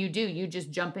thing. I mean, you just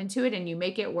jump into it and you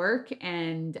make it work.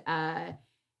 And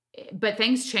but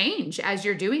things change as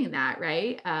you're doing that,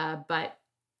 right? But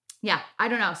yeah, I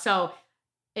don't know. So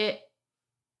it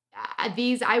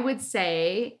these I would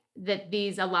say that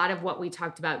these a lot of what we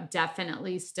talked about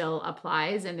definitely still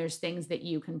applies, and there's things that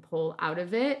you can pull out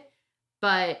of it.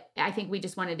 But I think we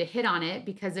just wanted to hit on it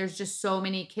because there's just so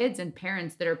many kids and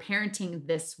parents that are parenting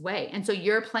this way. And so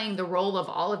you're playing the role of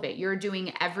all of it. You're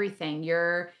doing everything.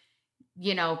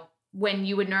 You know, when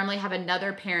you would normally have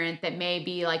another parent that may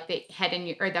be like the head in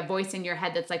your or the voice in your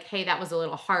head that's like, hey, that was a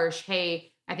little harsh.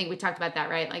 Hey, I think we talked about that,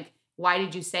 right? Like, why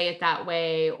did you say it that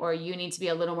way? Or you need to be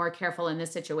a little more careful in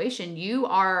this situation.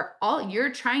 You're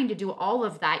trying to do all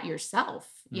of that yourself.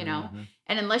 Hmm.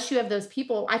 And unless you have those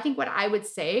people, I think what I would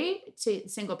say to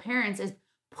single parents is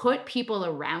put people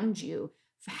around you,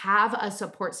 have a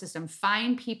support system,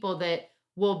 find people that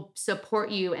will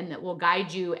support you and that will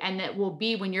guide you and that will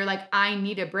be when you're like, I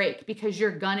need a break, because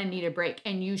you're gonna need a break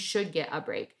and you should get a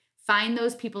break. Find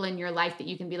those people in your life that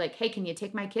you can be like, hey, can you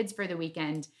take my kids for the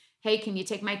weekend? Hey, can you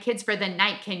take my kids for the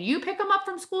night? Can you pick them up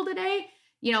from school today?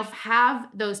 Have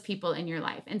those people in your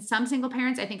life. And some single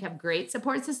parents, I think, have great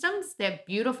support systems. They have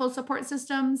beautiful support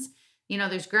systems.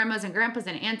 There's grandmas and grandpas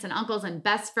and aunts and uncles and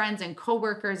best friends and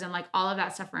coworkers and like all of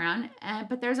that stuff around.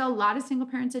 But there's a lot of single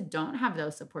parents that don't have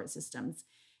those support systems.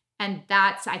 And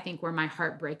that's, I think, where my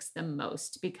heart breaks the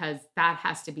most, because that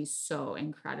has to be so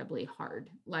incredibly hard.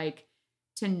 Like,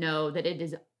 to know that it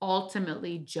is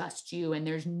ultimately just you and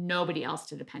there's nobody else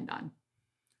to depend on,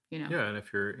 you know? Yeah, and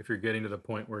if you're getting to the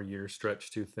point where you're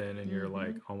stretched too thin and you're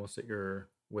like Mhm. almost at your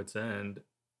wits end,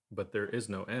 but there is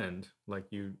no end,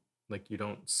 like you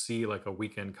don't see like a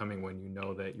weekend coming when you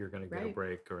know that you're going to get a Right.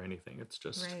 break or anything. It's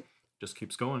Right. just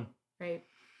keeps going. Right.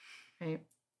 Right.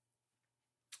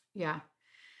 Yeah.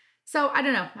 So I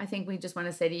don't know. I think we just want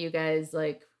to say to you guys,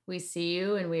 like, we see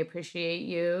you and we appreciate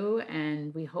you.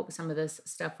 And we hope some of this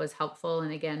stuff was helpful.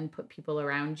 And again, put people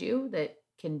around you that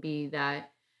can be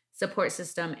that support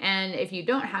system. And if you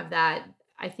don't have that,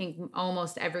 I think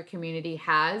almost every community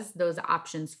has those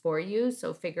options for you.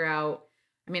 So figure out.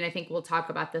 I mean, I think we'll talk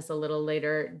about this a little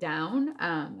later down.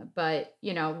 But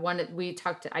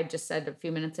I just said a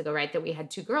few minutes ago, right, that we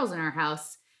had two girls in our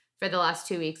house for the last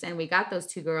 2 weeks. And we got those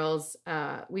two girls,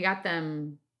 we got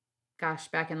them, gosh,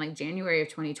 back in like January of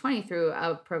 2020 through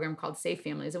a program called Safe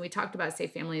Families. And we talked about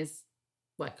Safe Families,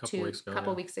 A what, couple two weeks ago,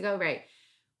 couple yeah. weeks ago, right?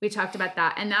 We talked about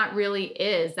that. And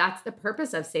that's the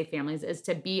purpose of Safe Families, is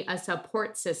to be a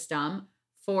support system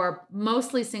for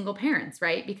mostly single parents,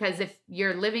 right? Because if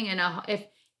you're living in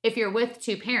if you're with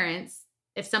two parents,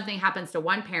 if something happens to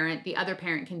one parent, the other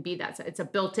parent can be that. So it's a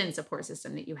built-in support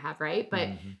system that you have, right? But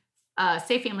Hmm.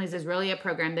 Safe Families is really a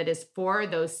program that is for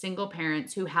those single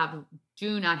parents who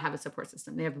do not have a support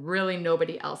system. They have really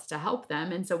nobody else to help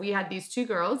them. And so we had these two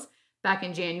girls back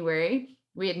in January.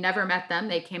 We had never met them.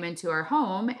 They came into our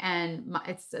home, and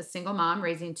it's a single mom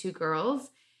raising two girls.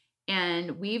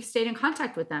 And we've stayed in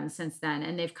contact with them since then.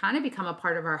 And they've kind of become a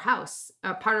part of our house,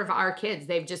 a part of our kids.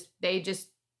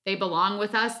 They belong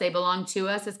with us. They belong to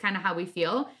us. It's kind of how we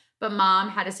feel. But mom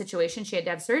had a situation. She had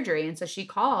to have surgery. And so she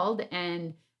called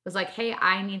and was like, hey,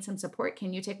 I need some support.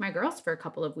 Can you take my girls for a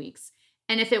couple of weeks?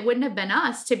 And if it wouldn't have been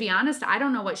us, to be honest, I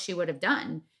don't know what she would have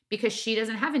done, because she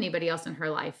doesn't have anybody else in her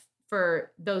life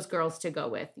for those girls to go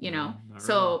with. No, not really.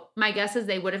 So my guess is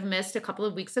they would have missed a couple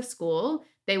of weeks of school.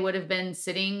 They would have been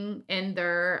sitting in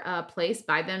their place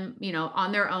by them,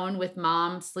 on their own, with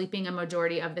mom sleeping a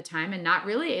majority of the time and not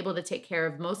really able to take care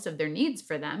of most of their needs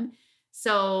for them.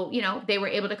 So, they were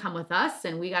able to come with us,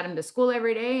 and we got them to school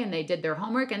every day, and they did their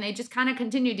homework, and they just kind of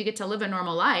continued to get to live a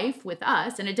normal life with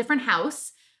us in a different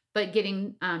house, but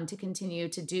getting to continue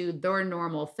to do their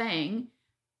normal thing.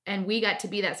 And we got to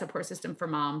be that support system for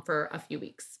mom for a few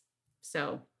weeks.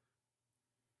 So,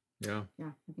 Yeah,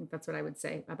 yeah, I think that's what I would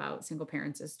say about single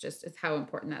parents, is how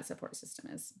important that support system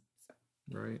is. So,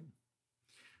 right.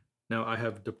 Now I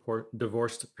have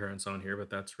divorced parents on here, but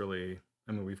that's really,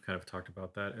 I mean, we've kind of talked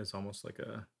about that as almost like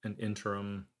an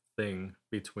interim thing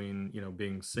between,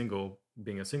 being a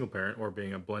single parent or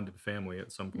being a blended family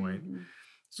at some point. mhm,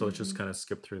 So let's just mhm, kind of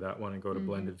skip through that one and go to mhm,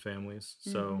 blended families.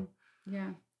 So, mhm.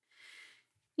 Yeah.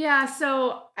 Yeah,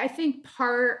 so I think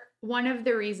part. one of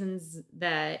the reasons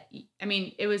that I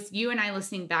mean, it was you and I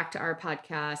listening back to our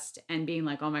podcast and being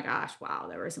like, "Oh my gosh, wow,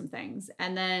 there were some things."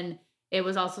 And then it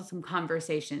was also some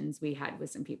conversations we had with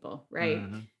some people, right?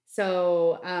 Mhm.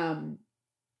 So,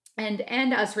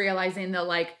 and us realizing that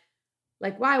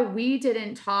wow, we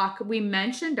didn't talk, we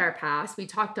mentioned our past, we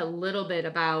talked a little bit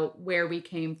about where we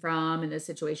came from and the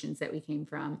situations that we came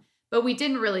from, but we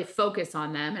didn't really focus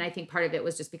on them. And I think part of it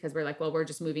was just because we're like, well, we're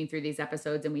just moving through these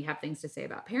episodes and we have things to say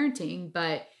about parenting.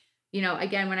 But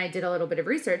again, when I did a little bit of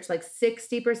research, like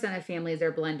 60% of families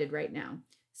are blended right now.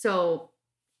 So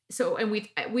and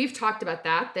we've talked about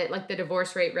that like the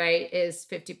divorce rate, right, is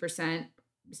 50%,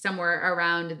 somewhere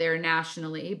around there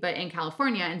nationally, but in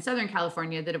California, in Southern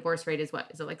California, the divorce rate is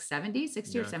what? Is it like 70,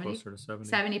 60 or Yeah, 70? closer to 70.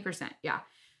 70%. Yeah.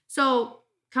 So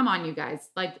come on, you guys.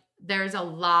 Like there's a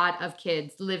lot of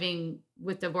kids living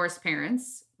with divorced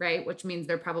parents, right? Which means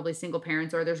they're probably single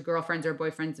parents or there's girlfriends or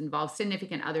boyfriends involved,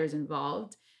 significant others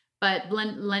involved, but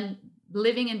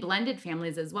living in blended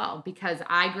families as well. Because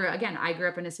I grew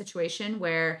up in a situation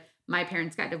where my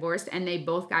parents got divorced and they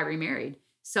both got remarried.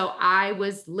 So I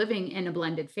was living in a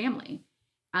blended family.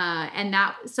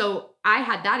 So I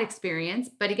had that experience,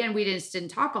 but again, we just didn't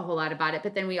talk a whole lot about it.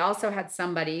 But then we also had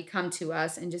somebody come to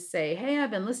us and just say, "Hey, I've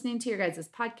been listening to your guys'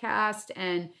 podcast,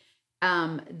 and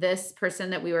this person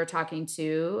that we were talking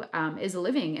to is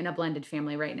living in a blended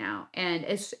family right now, and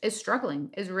is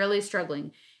struggling, is really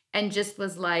struggling, and just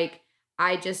was like,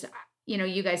 I just."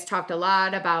 You guys talked a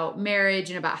lot about marriage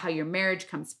and about how your marriage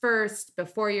comes first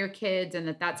before your kids,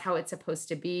 and that's how it's supposed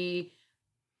to be,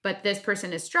 but this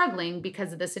person is struggling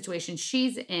because of the situation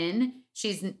she's in.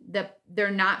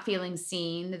 They're not feeling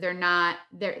seen. They're not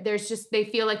there's just they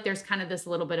feel like there's kind of this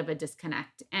little bit of a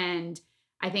disconnect. And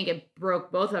I think it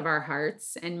broke both of our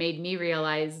hearts and made me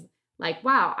realize like,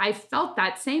 wow, I felt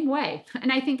that same way.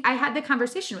 And I think I had the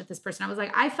conversation with this person. I was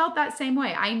like, I felt that same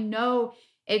way. I know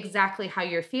exactly how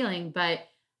you're feeling, but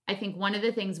I think one of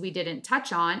the things we didn't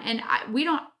touch on, and we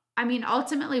don't, I mean,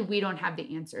 ultimately, we don't have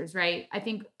the answers, right? I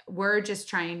think we're just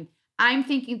trying, I'm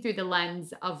thinking through the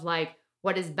lens of like,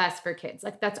 what is best for kids?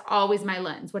 Like, that's always my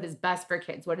lens. What is best for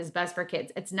kids? What is best for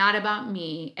kids? It's not about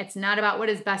me. It's not about what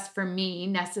is best for me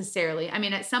necessarily. I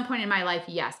mean, at some point in my life,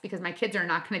 yes, because my kids are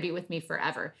not going to be with me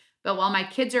forever. But while my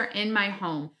kids are in my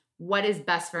home, what is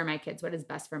best for my kids? What is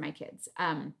best for my kids?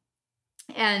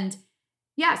 And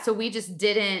yeah, so we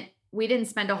didn't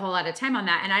spend a whole lot of time on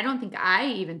that. And I don't think I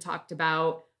even talked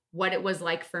about what it was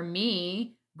like for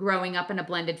me growing up in a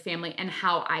blended family and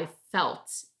how I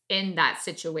felt in that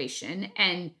situation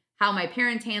and how my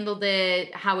parents handled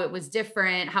it, how it was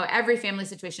different, how every family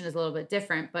situation is a little bit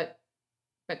different, but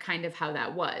kind of how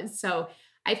that was. So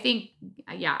I think,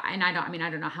 yeah, and I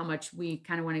don't know how much we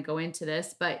kind of want to go into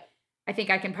this, but I think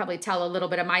I can probably tell a little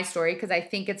bit of my story because I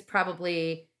think it's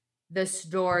probably the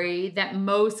story that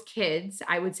most kids,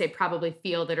 I would say, probably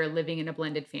feel that are living in a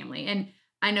blended family. And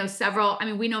I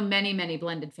mean, we know many, many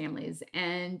blended families,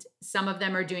 and some of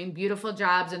them are doing beautiful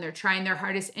jobs and they're trying their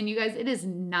hardest. And you guys, it is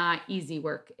not easy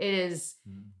work. It is,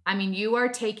 Mm. I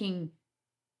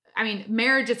mean,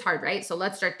 marriage is hard, right? So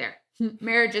let's start there.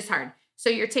 Marriage is hard. So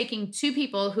you're taking two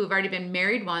people who've already been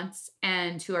married once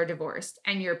and who are divorced,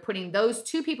 and you're putting those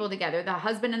two people together, the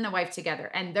husband and the wife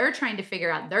together, and they're trying to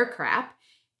figure out their crap.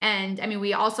 And I mean,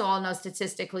 we also all know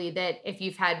statistically that if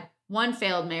you've had one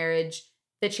failed marriage,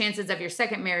 the chances of your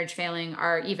second marriage failing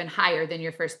are even higher than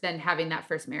than having that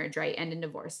first marriage, right? End in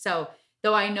divorce. So,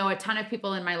 though I know a ton of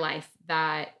people in my life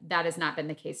that has not been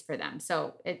the case for them.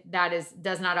 So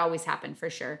does not always happen for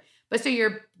sure. But so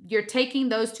you're taking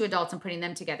those two adults and putting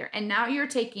them together. And now you're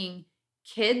taking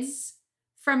kids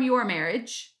from your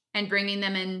marriage and bringing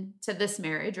them into this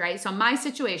marriage, right? So my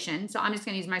situation, so I'm just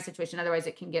going to use my situation, otherwise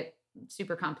it can get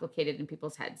super complicated in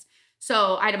people's heads.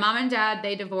 So I had a mom and dad,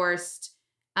 they divorced.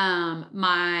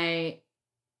 My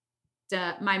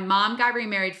mom got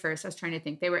remarried first. I was trying to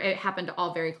think. It happened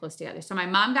all very close together. So my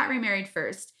mom got remarried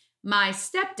first. My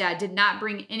stepdad did not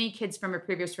bring any kids from a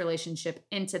previous relationship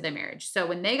into the marriage. So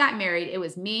when they got married, it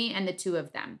was me and the two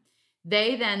of them.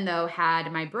 They then though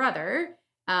had my brother.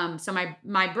 So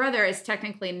my brother is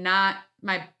technically not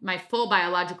my full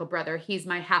biological brother. He's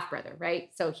my half brother, right?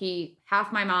 So he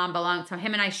half my mom belongs. So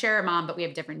him and I share a mom, but we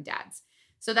have different dads.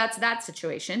 So that's that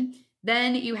situation.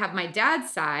 Then you have my dad's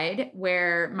side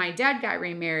where my dad got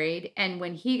remarried. And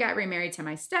when he got remarried to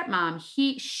my stepmom,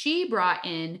 she brought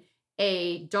in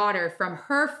a daughter from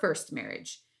her first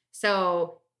marriage.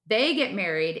 So they get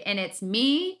married and it's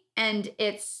me and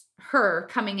it's her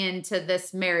coming into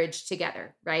this marriage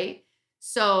together, right?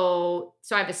 So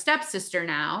I have a stepsister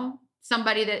now,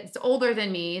 somebody that's older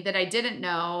than me that I didn't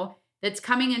know that's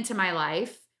coming into my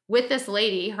life. with this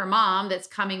lady, her mom, that's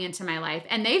coming into my life,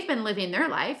 and they've been living their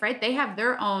life, right? They have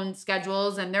their own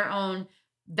schedules and their own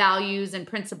values and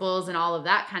principles and all of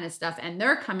that kind of stuff. And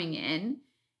they're coming in.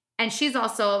 And she's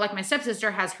also, like, my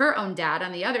stepsister has her own dad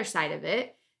on the other side of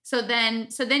it. So then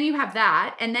you have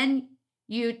that. And then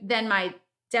my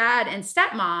dad and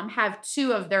stepmom have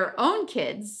two of their own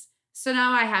kids. So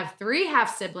now I have three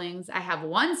half siblings. I have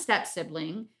one step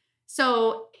sibling.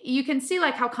 So you can see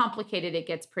like how complicated it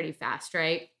gets pretty fast,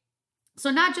 right? So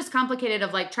not just complicated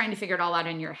of like trying to figure it all out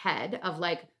in your head of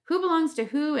like who belongs to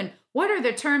who and what are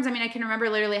the terms. I mean, I can remember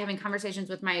literally having conversations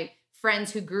with my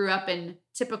friends who grew up in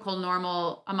typical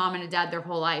normal a mom and a dad their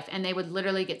whole life, and they would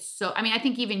literally get so, I mean, I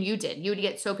think even you would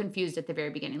get so confused at the very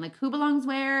beginning, like who belongs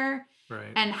where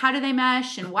Right. and how do they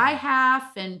mesh and why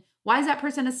half and why is that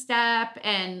person a step,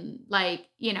 and like,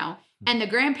 and the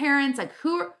grandparents, like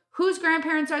whose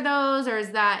grandparents are those, or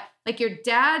is that like your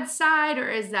dad's side, or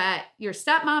is that your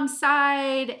stepmom's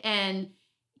side? And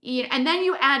then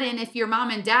you add in if your mom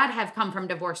and dad have come from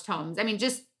divorced homes. I mean,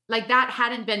 just like that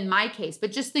hadn't been my case,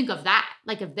 but just think of that,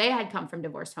 like if they had come from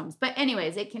divorced homes. But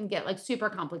anyways, it can get like super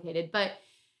complicated. But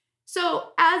so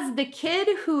as the kid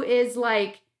who is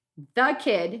like the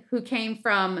kid who came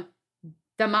from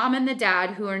the mom and the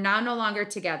dad who are now no longer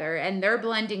together, and they're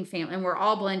blending family, and we're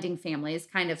all blending families,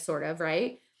 kind of, sort of,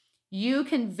 right? You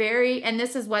can and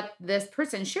this is what this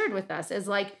person shared with us, is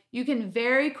like, you can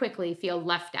very quickly feel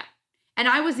left out. And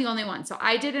I was the only one. So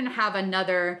I didn't have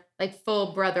another like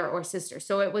full brother or sister.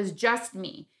 So it was just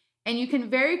me. And you can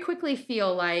very quickly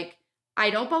feel like, I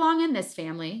don't belong in this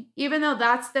family, even though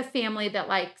that's the family that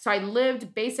like, so I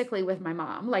lived basically with my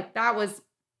mom. Like that was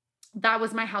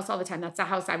my house all the time. That's the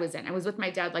house I was in. I was with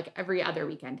my dad like every other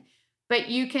weekend. But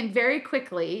you can very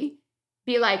quickly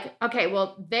be like, okay,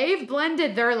 well, they've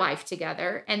blended their life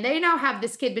together and they now have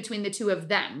this kid between the two of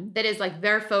them that is like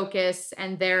their focus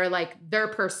and their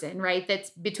person, right?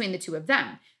 That's between the two of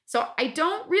them. So I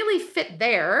don't really fit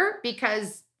there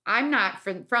because I'm not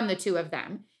from the two of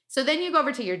them. So then you go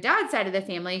over to your dad's side of the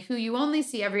family, who you only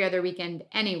see every other weekend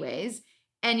anyways.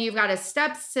 And you've got a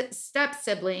step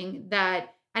sibling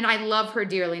that, and I love her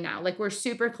dearly now. Like we're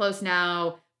super close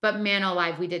now. But man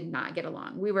alive, we did not get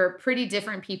along. We were pretty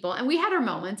different people. And we had our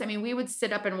moments. I mean, we would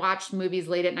sit up and watch movies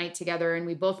late at night together, and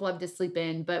we both loved to sleep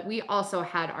in, but we also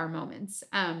had our moments.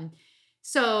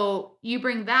 So you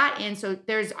bring that in. So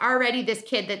there's already this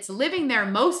kid that's living there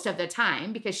most of the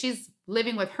time because she's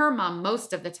living with her mom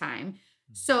most of the time.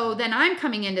 So then I'm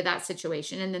coming into that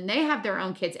situation, and then they have their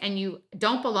own kids, and you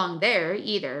don't belong there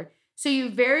either. So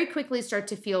you very quickly start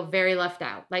to feel very left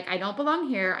out. Like, I don't belong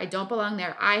here. I don't belong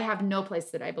there. I have no place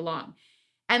that I belong.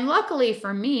 And luckily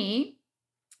for me,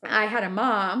 I had a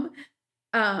mom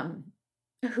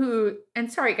who,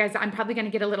 and sorry guys, I'm probably going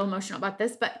to get a little emotional about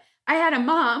this, but I had a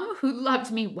mom who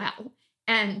loved me well,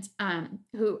 and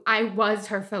who I was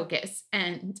her focus.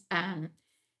 And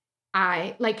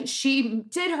she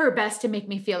did her best to make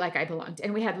me feel like I belonged.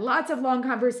 And we had lots of long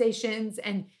conversations,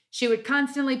 and she would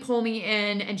constantly pull me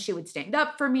in, and she would stand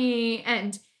up for me.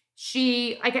 And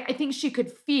I think she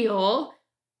could feel,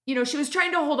 she was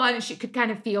trying to hold on, and she could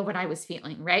kind of feel what I was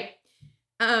feeling. Right.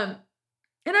 And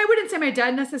I wouldn't say my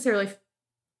dad necessarily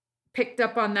picked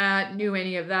up on that, knew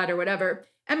any of that or whatever.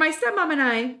 And my stepmom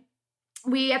and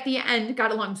we at the end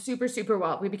got along super, super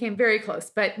well. We became very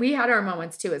close, but we had our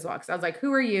moments too as well. Cause I was like,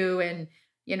 who are you? And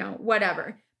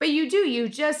whatever, but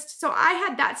so I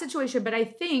had that situation, but I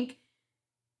think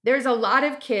there's a lot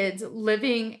of kids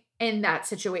living in that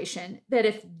situation that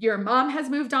if your mom has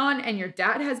moved on and your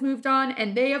dad has moved on,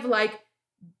 and they have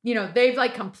they've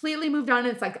like completely moved on. And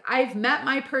it's like, I've met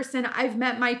my person, I've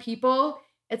met my people.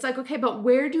 It's like, okay, but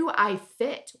where do I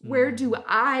fit? Where do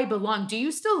I belong? Do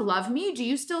you still love me? Do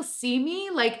you still see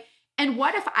me? Like, and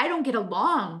what if I don't get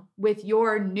along with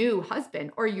your new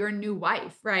husband or your new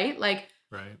wife, right? Like,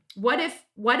 right. What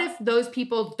if those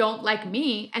people don't like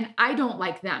me and I don't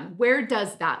like them? Where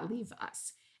does that leave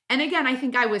us? And again, I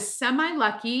think I was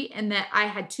semi-lucky in that I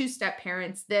had two step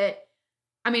parents that,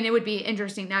 I mean, it would be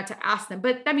interesting now to ask them,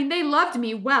 but I mean, they loved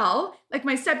me well. Like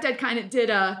my stepdad kind of did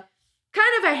a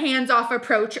hands-off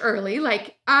approach early.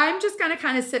 Like, I'm just going to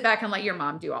kind of sit back and let your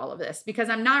mom do all of this because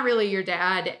I'm not really your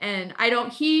dad. And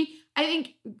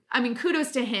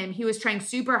kudos to him. He was trying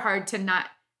super hard to not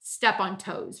step on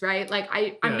toes, right? Like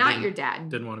I'm not your dad.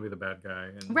 Didn't want to be the bad guy.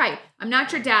 Right. I'm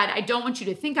not your dad. I don't want you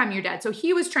to think I'm your dad. So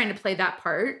he was trying to play that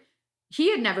part.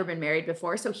 He had never been married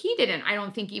before. So he I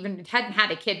don't think even hadn't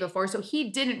had a kid before. So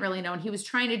he didn't really know. And he was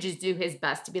trying to just do his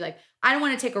best to be like, I don't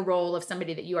want to take a role of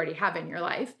somebody that you already have in your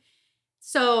life.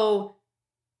 So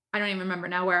I don't even remember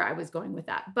now where I was going with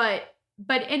that. But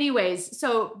but anyways,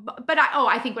 so but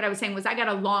I think what I was saying was I got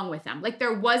along with them. Like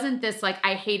there wasn't this like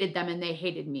I hated them and they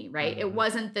hated me, right? It Mhm.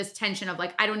 wasn't this tension of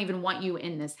like I don't even want you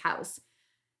in this house.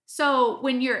 So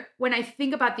when I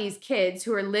think about these kids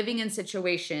who are living in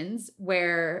situations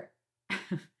where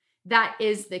that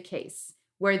is the case,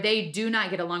 where they do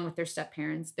not get along with their step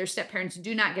parents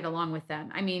do not get along with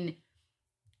them. I mean,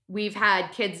 we've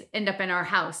had kids end up in our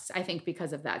house, I think,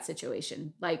 because of that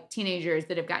situation, like teenagers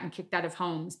that have gotten kicked out of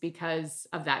homes because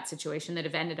of that situation that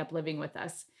have ended up living with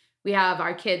us. We have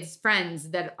our kids'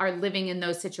 friends that are living in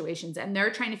those situations and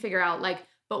they're trying to figure out, like,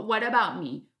 but what about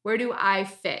me? Where do I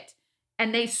fit?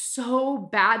 And they so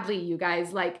badly, you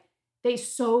guys, like, they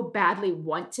so badly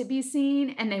want to be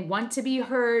seen and they want to be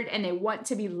heard and they want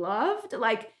to be loved.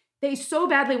 Like, they so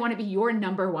badly want to be your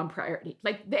number one priority.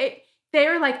 Like,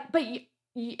 they're like, but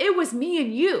it was me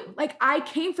and you. Like I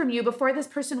came from you before this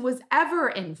person was ever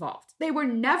involved. They were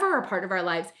never a part of our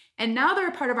lives. And now they're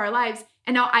a part of our lives.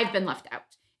 And now I've been left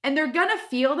out. And they're going to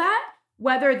feel that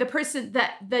whether the person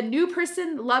that the new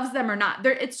person loves them or not.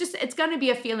 It's going to be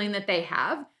a feeling that they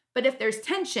have. But if there's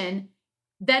tension,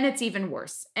 then it's even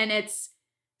worse. And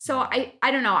so Mhm.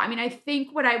 I don't know. I mean, I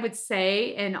think what I would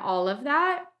say in all of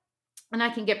that, and I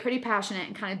can get pretty passionate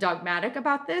and kind of dogmatic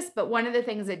about this. But one of the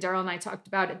things that Daryl and I talked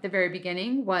about at the very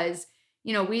beginning was,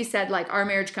 we said like our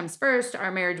marriage comes first.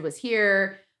 Our marriage was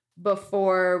here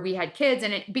before we had kids,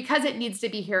 and because it needs to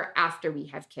be here after we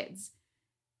have kids.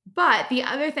 But the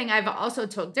other thing I've also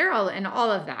told Daryl in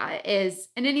all of that is,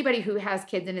 and anybody who has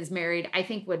kids and is married, I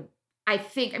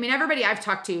mean, everybody I've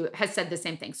talked to has said the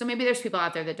same thing. So maybe there's people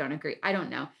out there that don't agree. I don't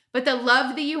know. But the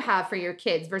love that you have for your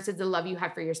kids versus the love you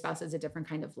have for your spouse is a different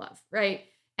kind of love, right?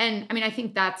 And I mean, I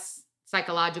think that's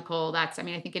psychological. I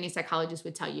think any psychologist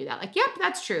would tell you that. Like, yep,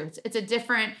 that's true. It's a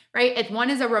different, right? One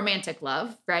is a romantic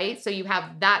love, right? So you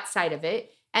have that side of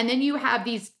it. And then you have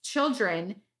these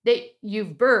children that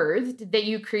you've birthed, that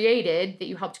you created, that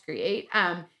you helped create,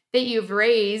 that you've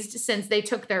raised since they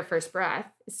took their first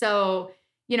breath. So,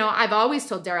 I've always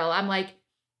told Daryl, I'm like,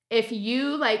 if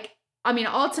you like, I mean,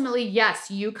 ultimately,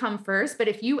 yes, you come first, but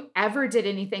if you ever did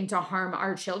anything to harm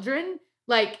our children,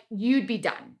 like you'd be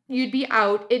done. You'd be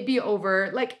out. It'd be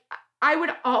over. Like I would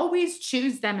always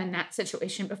choose them in that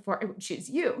situation before I would choose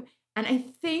you. And I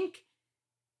think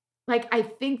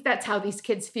that's how these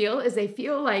kids feel is they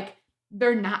feel like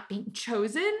they're not being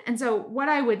chosen. And so what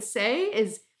I would say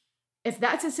is if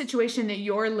that's a situation that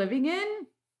you're living in,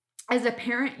 as a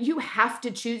parent, you have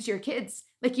to choose your kids.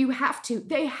 Like you have to.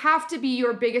 They have to be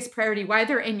your biggest priority while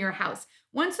they're in your house.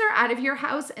 Once they're out of your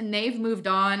house and they've moved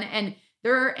on and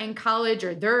they're in college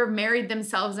or they're married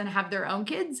themselves and have their own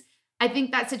kids, I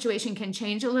think that situation can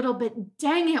change a little bit.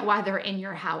 Dang it, while they're in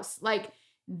your house. Like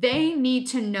they need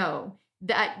to know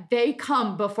that they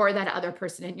come before that other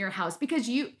person in your house because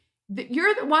you're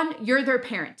the one, you're their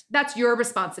parent. That's your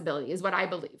responsibility, is what I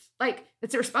believe. Like,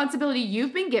 it's a responsibility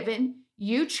you've been given.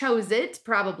 You chose it,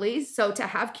 probably, so to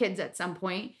have kids at some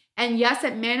point. And yes,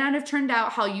 it may not have turned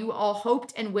out how you all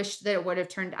hoped and wished that it would have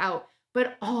turned out,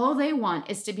 but all they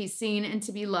want is to be seen and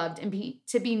to be loved and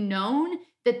to be known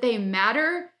that they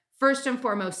matter first and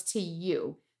foremost to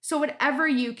you. So whatever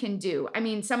you can do. I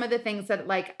mean, some of the things that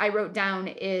like I wrote down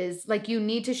is like you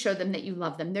need to show them that you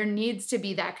love them. There needs to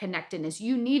be that connectedness.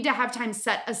 You need to have time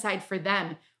set aside for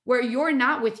them where you're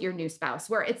not with your new spouse,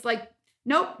 where it's like,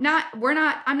 nope,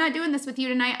 I'm not doing this with you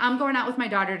tonight. I'm going out with my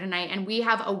daughter tonight and we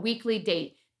have a weekly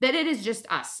date that it is just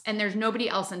us and there's nobody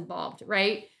else involved,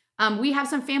 right? We have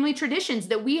some family traditions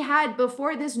that we had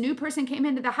before this new person came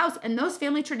into the house, and those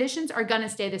family traditions are going to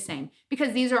stay the same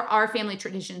because these are our family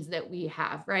traditions that we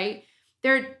have, right?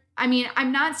 I mean,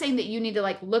 I'm not saying that you need to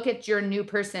like look at your new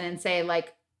person and say,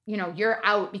 like, you're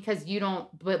out because you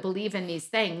don't believe in these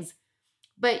things,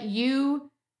 but your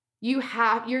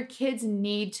kids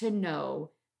need to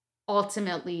know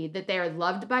ultimately that they are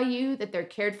loved by you, that they're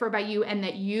cared for by you, and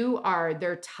that you are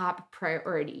their top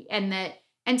priority.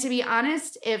 And to be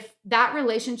honest, if that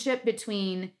relationship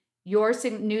between your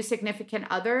new significant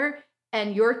other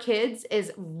and your kids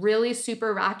is really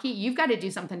super rocky, you've got to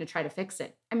do something to try to fix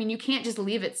it. I mean, you can't just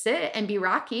leave it sit and be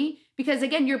rocky because,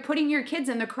 again, you're putting your kids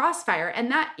in the crossfire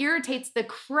and that irritates the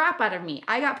crap out of me.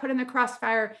 I got put in the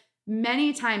crossfire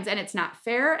many times and it's not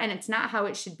fair and it's not how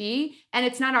it should be. And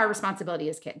it's not our responsibility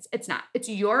as kids. It's not.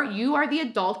 You are the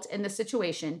adult in the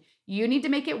situation. You need to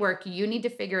make it work. You need to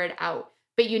figure it out.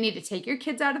 But you need to take your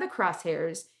kids out of the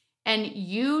crosshairs and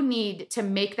you need to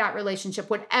make that relationship,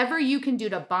 whatever you can do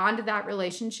to bond that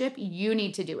relationship, you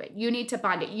need to do it. You need to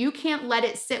bond it. You can't let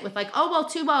it sit with like, oh,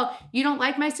 well, you don't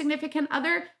like my significant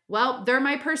other. Well, they're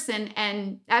my person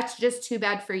and that's just too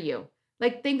bad for you.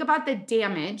 Like, think about the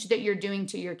damage that you're doing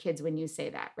to your kids when you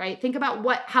say that, right? Think about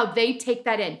how they take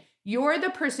that in. You're the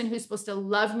person who's supposed to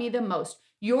love me the most.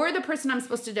 You're the person I'm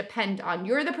supposed to depend on.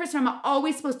 You're the person I'm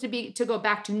always supposed to go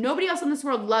back to. Nobody else in this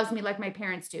world loves me like my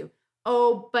parents do.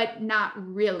 Oh, but not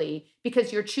really,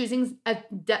 because you're choosing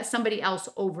somebody else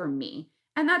over me.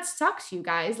 And that sucks, you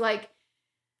guys. Like,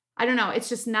 I don't know. It's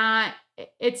just not,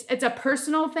 it's a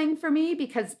personal thing for me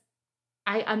because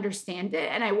I understand it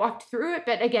and I walked through it,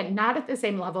 but again, not at the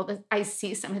same level that I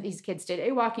see some of these kids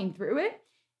today walking through it.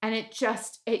 And it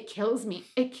kills me.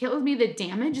 It kills me the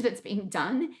damage that's being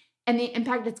done and the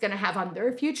impact it's going to have on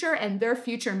their future and their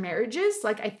future marriages.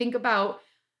 Like, I think about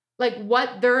like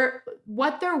what they're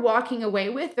walking away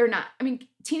with. They're not, I mean,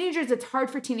 teenagers, it's hard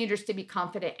for teenagers to be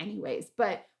confident anyways,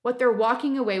 but what they're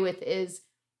walking away with is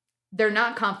they're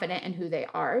not confident in who they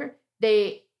are.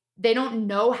 They don't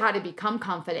know how to become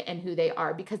confident in who they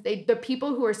are because the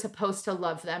people who are supposed to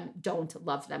love them don't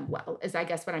love them well, is I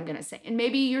guess what I'm going to say. And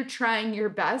maybe you're trying your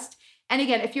best. And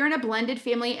again, if you're in a blended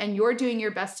family and you're doing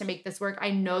your best to make this work, I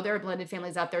know there are blended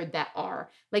families out there that are.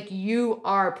 Like, you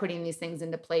are putting these things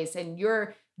into place and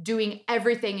you're doing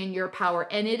everything in your power.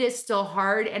 And it is still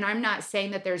hard. And I'm not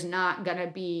saying that there's not going to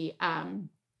be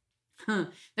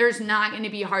there's not going to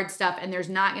be hard stuff and there's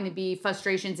not going to be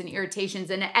frustrations and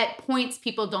irritations. And at points,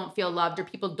 people don't feel loved or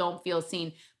people don't feel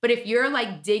seen. But if you're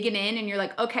like digging in and you're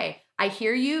like, okay, I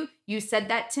hear you. You said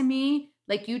that to me.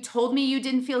 Like, you told me you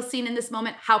didn't feel seen in this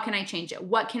moment. How can I change it?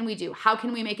 What can we do? How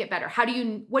can we make it better?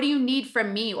 What do you need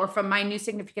from me or from my new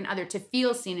significant other to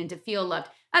feel seen and to feel loved?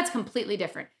 That's completely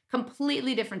different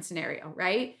scenario,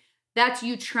 right? That's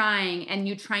you trying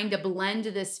to blend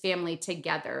this family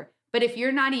together. But if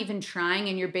you're not even trying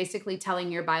and you're basically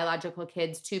telling your biological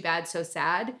kids, too bad, so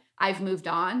sad, I've moved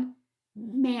on,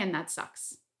 man, that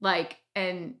sucks. Like,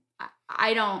 and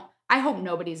I hope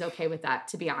nobody's okay with that,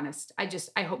 to be honest.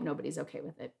 I hope nobody's okay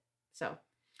with it. So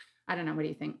I don't know. What do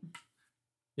you think?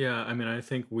 Yeah, I mean, I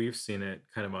think we've seen it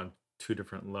kind of on two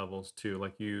different levels too.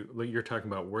 Like you're talking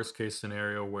about worst case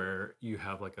scenario where you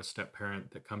have like a step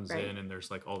parent that comes Right. in and there's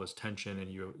like all this tension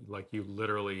and you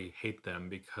literally hate them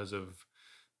because of,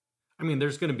 I mean,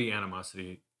 there's going to be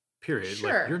animosity, period.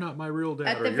 Like, you're Sure. not my real dad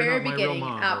At or the you're very not my real beginning,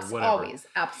 mom or whatever. always.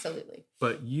 Absolutely.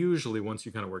 But usually once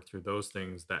you kind of work through those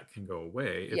things, that can go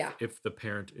away Yeah. if the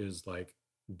parent is like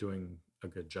doing a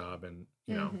good job and,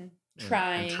 Hmm. and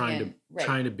Trying right.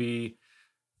 trying to be,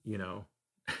 you know,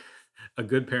 a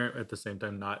good parent at the same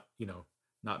time, not,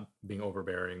 not being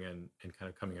overbearing and kind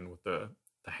of coming in with the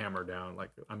hammer down,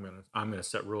 like I'm gonna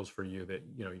set rules for you that,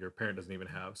 your parent doesn't even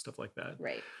have, stuff like that.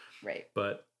 Right. Right.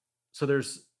 But so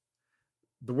there's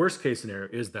the worst case scenario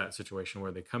is that situation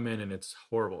where they come in and it's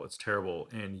horrible, it's terrible,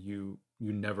 and you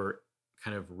never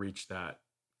kind of reach that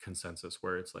consensus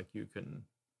where it's like you can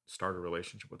start a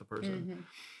relationship with a person.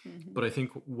 Hmm. Hmm. But I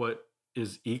think what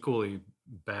is equally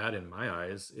bad in my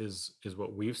eyes is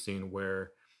what we've seen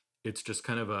where it's just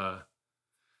kind of a,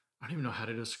 I don't even know how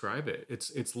to describe it.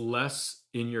 It's less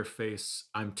in your face,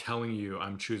 I'm telling you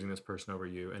I'm choosing this person over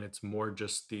you, and it's more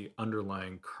just the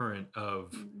underlying current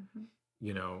of, Hmm.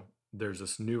 you know, there's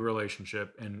this new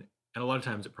relationship, and a lot of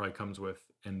times it probably comes with,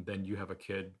 and then you have a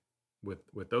kid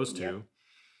with those Yep. two,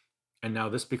 and now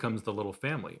this becomes the little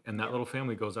family, and that Yep. little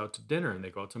family goes out to dinner and they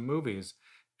go out to movies,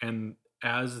 and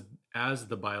as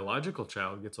the biological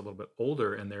child gets a little bit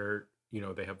older and they're,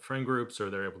 they have friend groups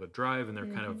or they're able to drive and they're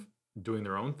kind of Hmm. doing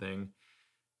their own thing,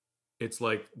 it's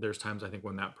like there's times I think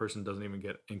when that person doesn't even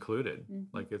get included. Hmm.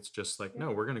 Like, it's just like, Yep.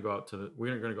 no, we're gonna go out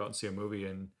and see a movie,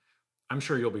 and I'm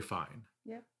sure you'll be fine.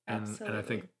 Yep. And Absolutely.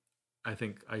 I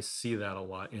think I see that a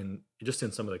lot in just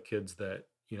in some of the kids that,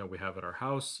 we have at our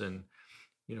house, and,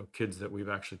 kids that we've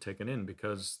actually taken in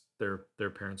because their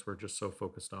parents were just so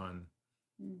focused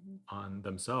Hmm. on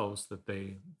themselves that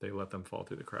they let them fall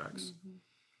through the cracks. Hmm.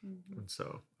 Hmm. And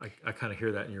so I kind of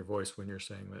hear that in your voice when you're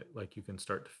saying that, like, you can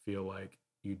start to feel like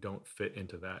you don't fit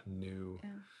into that new Yeah.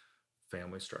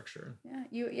 family structure.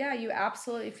 You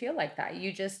absolutely feel like that.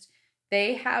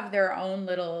 They have their own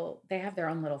little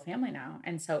family now.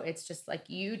 And so it's just like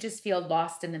you just feel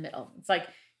lost in the middle. It's like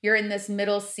you're in this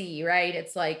middle sea, right?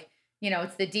 It's like,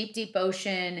 it's the deep, deep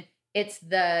ocean, it's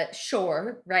the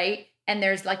shore, right? And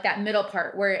there's like that middle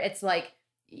part where it's like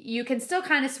you can still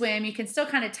kind of swim, you can still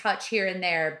kind of touch here and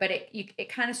there, but it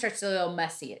kind of starts to get a little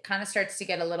messy. It kind of starts to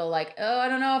get a little like, oh, I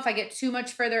don't know, if I get too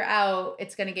much further out,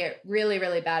 it's going to get really,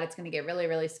 really bad. It's going to get really,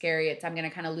 really scary. I'm going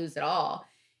to kind of lose it all.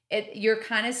 You're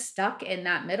kind of stuck in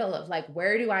that middle of like,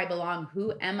 where do I belong?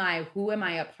 Who am I? Who am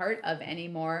I a part of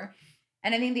anymore?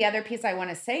 And I think the other piece I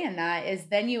want to say in that is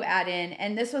then you add in,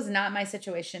 and this was not my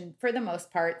situation for the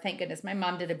most part. Thank goodness my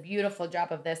mom did a beautiful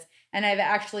job of this. And I've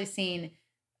actually seen,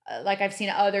 like, I've seen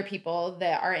other people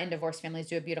that are in divorced families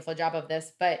do a beautiful job of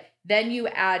this. But then you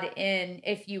add in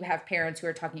if you have parents who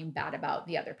are talking bad about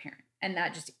the other parent. And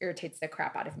that just irritates the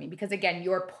crap out of me because, again,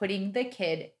 you're putting the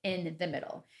kid in the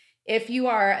middle. If you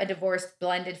are a divorced,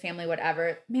 blended family,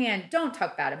 whatever, man, don't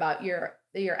talk bad about your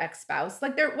ex-spouse.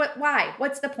 Like, they're what, why?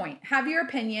 What's the point? Have your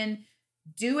opinion,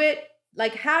 do it,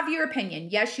 like, have your opinion.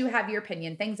 Yes, you have your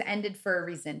opinion. Things ended for a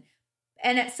reason.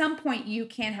 And at some point, you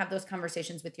can have those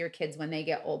conversations with your kids when they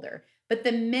get older. But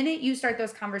the minute you start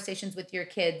those conversations with your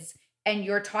kids and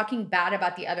you're talking bad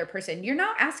about the other person, you're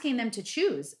not asking them to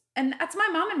choose. And that's my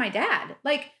mom and my dad.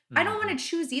 Like, I don't Hmm. want to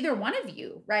choose either one of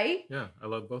you, right? Yeah, I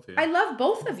love both of I you. love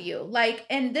both of you. Like,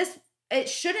 and this, it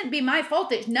shouldn't be my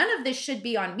fault. None of this should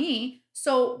be on me.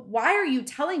 So why are you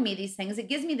telling me these things? It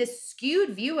gives me this skewed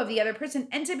view of the other person.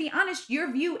 And to be honest,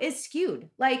 your view is skewed.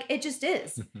 Like, it just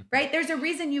is, right? There's a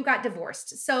reason you got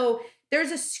divorced. So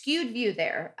there's a skewed view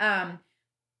there.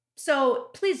 So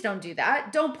please don't do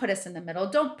that. Don't put us in the middle.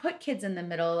 Don't put kids in the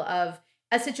middle of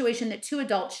a situation that two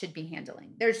adults should be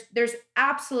handling. There's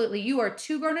absolutely, you are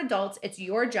two grown adults. It's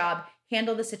your job.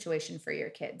 Handle the situation for your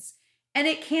kids. And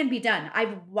it can be done.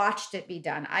 I've watched it be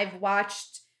done. I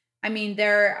mean,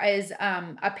 there is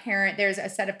a parent, there's a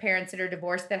set of parents that are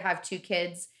divorced that have two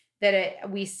kids that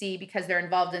we see because they're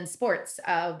involved in sports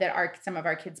that some of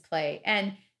our kids play.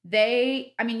 And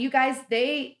I mean, you guys,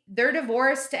 they're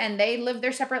divorced and they live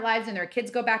their separate lives and their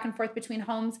kids go back and forth between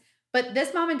homes. But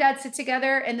this mom and dad sit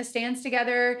together in the stands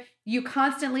together. You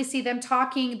constantly see them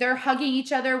talking. They're hugging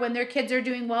each other when their kids are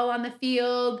doing well on the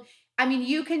field. I mean,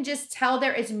 you can just tell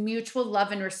there is mutual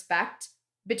love and respect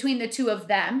between the two of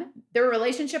them. Their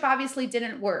relationship obviously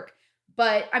didn't work.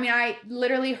 But I mean, I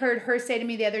literally heard her say to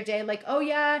me the other day, like, oh,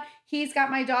 yeah, he's got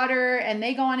my daughter and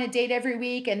they go on a date every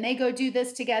week and they go do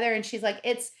this together. And she's like,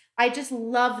 I just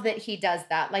love that he does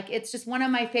that. Like, it's just one of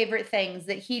my favorite things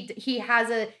that he has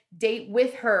a date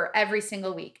with her every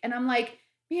single week. And I'm like,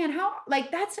 man, how,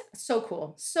 like, that's so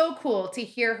cool. So cool to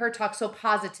hear her talk so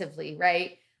positively,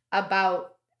 right?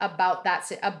 About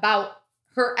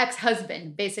her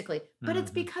ex-husband, basically. But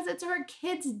it's Hmm. because it's her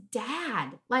kid's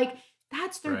dad. Like,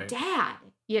 that's their Right. dad,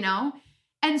 you know?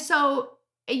 And so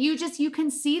you can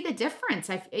see the difference.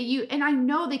 And I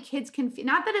know the kids can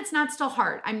not that it's not still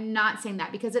hard. I'm not saying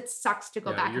that because it sucks to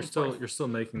go Yeah, back you're and still forth. you're still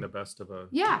making the best of a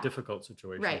Yeah, difficult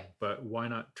situation, right. but why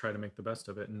not try to make the best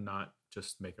of it and not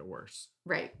just make it worse?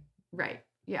 Right. Right.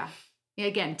 Yeah.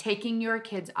 Again, taking your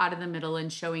kids out of the middle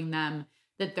and showing them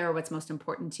that they're what's most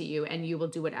important to you and you will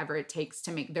do whatever it takes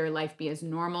to make their life be as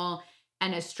normal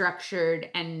and as structured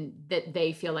and that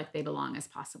they feel like they belong as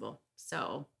possible.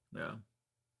 So, Yeah.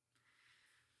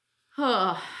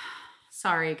 oh,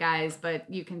 sorry guys,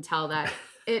 but you can tell that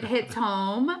it hits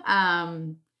home.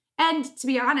 And to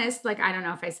be honest, like, I don't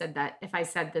know if I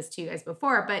said this to you guys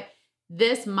before, but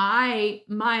this my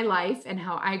life and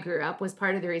how I grew up was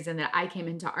part of the reason that I came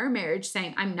into our marriage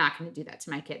saying I'm not going to do that to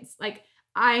my kids. Like,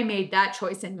 I made that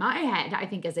choice in my head, I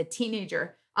think as a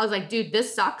teenager. I was like, dude,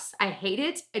 this sucks. I hate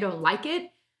it. I don't like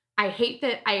it. I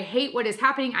hate what is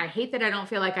happening. I hate that I don't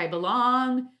feel like I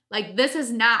belong. Like, this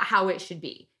is not how it should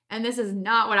be. And this is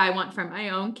not what I want from my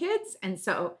own kids. And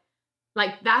so,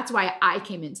 like, that's why I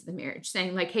came into the marriage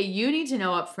saying, like, hey, you need to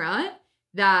know up front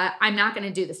that I'm not going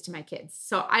to do this to my kids.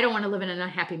 So I don't want to live in an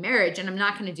unhappy marriage and I'm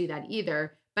not going to do that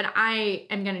either. But I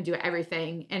am going to do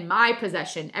everything in my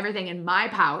possession, everything in my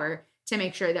power to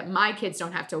make sure that my kids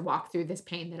don't have to walk through this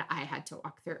pain that I had to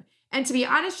walk through. And to be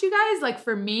honest, you guys, like,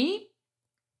 for me,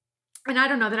 and I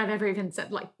don't know that I've ever even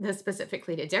said like this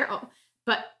specifically to Daryl,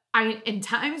 but in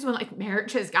times when like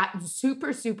marriage has gotten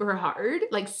super, super hard,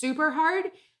 like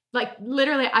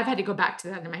literally I've had to go back to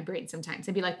that in my brain sometimes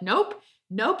and be like, nope,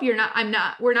 nope, we're not going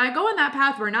that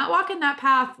path. We're not walking that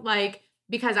path. Like,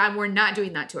 because we're not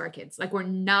doing that to our kids. Like, we're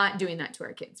not doing that to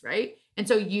our kids. Right. And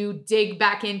so you dig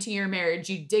back into your marriage,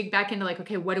 you dig back into like,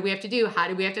 okay, what do we have to do? How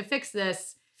do we have to fix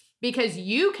this? Because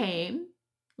you came,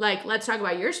 like, let's talk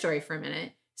about your story for a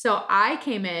minute. So I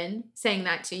came in saying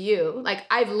that to you. Like,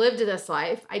 I've lived this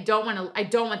life. I don't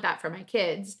want that for my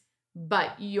kids.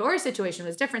 But your situation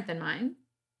was different than mine.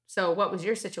 So what was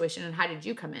your situation and how did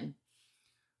you come in?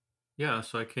 Yeah,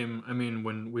 so I mean,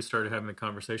 when we started having the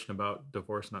conversation about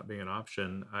divorce not being an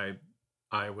option,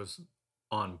 I was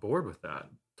on board with that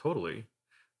totally,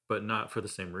 but not for the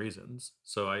same reasons.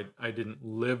 So I didn't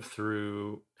live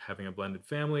through having a blended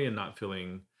family and not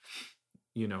feeling,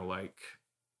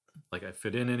 like I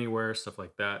fit in anywhere, stuff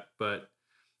like that, but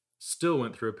still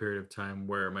went through a period of time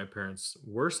where my parents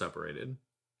were separated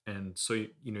And so,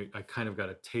 I kind of got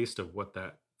a taste of what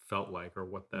that felt like or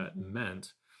what that Mhm.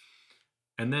 meant.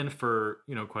 And then for,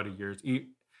 quite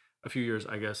a few years,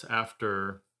 I guess,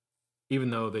 after, even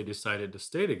though they decided to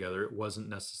stay together, it wasn't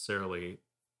necessarily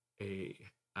a,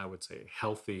 I would say,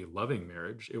 healthy, loving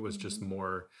marriage. It was just Mhm.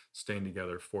 more staying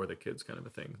together for the kids kind of a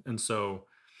thing. And so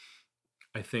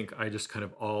I think I just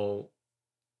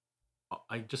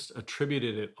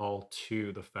attributed it all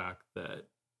to the fact that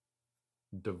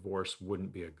divorce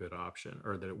wouldn't be a good option,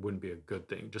 or that it wouldn't be a good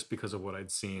thing, just because of what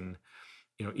I'd seen,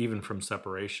 even from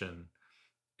separation.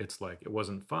 It's like it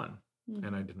wasn't fun,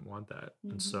 and I Mhm. didn't want that.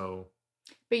 And Mhm. so,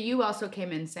 But you also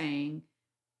came in saying,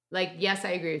 like, yes,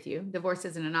 I agree with you. Divorce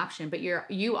isn't an option, but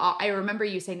I remember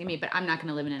you saying to me, but I'm not going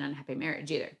to live in an unhappy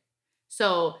marriage either.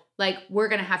 So, like, we're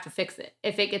going to have to fix it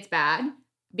if it gets bad.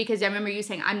 Because I remember you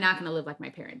saying, I'm not going to live like my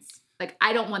parents. Like,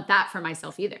 I don't want that for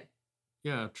myself either.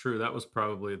 yeah, true. That was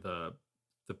probably the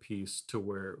piece to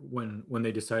where when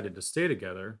they decided to stay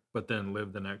together, but then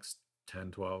live the next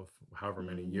 10, 12, however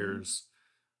many Mhm. years,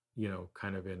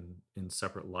 kind of in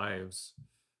separate lives.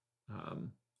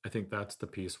 um I think that's the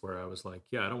piece where I was like,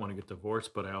 yeah, I don't want to get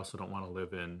divorced, but I also don't want to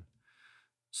live in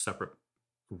separate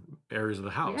areas of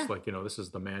the house. Yeah. Like, this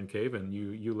is the man cave, and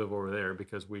you live over there,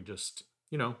 because we're just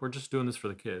doing this for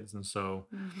the kids. And so,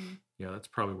 Mhm. yeah, that's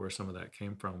probably where some of that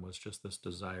came from, was just this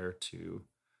desire to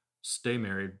stay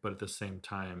married, but at the same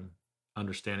time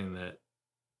understanding that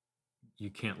you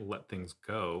can't let things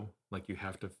go. Like, you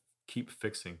have to keep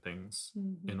fixing things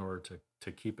in Mhm. order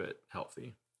to keep it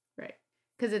healthy. Right.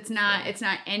 Because So, it's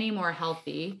not any more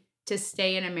healthy to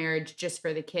stay in a marriage just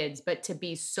for the kids, but to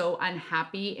be so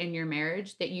unhappy in your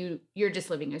marriage that you're just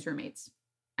living as roommates.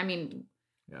 I mean,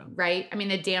 yeah. right? I mean,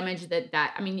 the damage that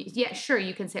I mean, yeah, sure,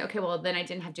 you can say, okay, well, then I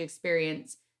didn't have to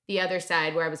experience the other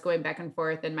side where I was going back and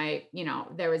forth and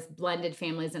there was blended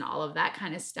families and all of that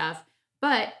kind of stuff.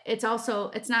 But it's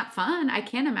not fun. I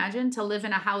can't imagine to live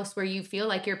in a house where you feel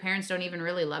like your parents don't even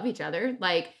really love each other.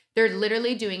 Like they're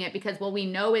literally doing it because, well, we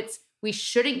know we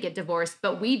shouldn't get divorced,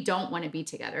 but we don't want to be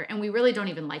together and we really don't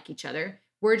even like each other.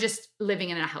 We're just living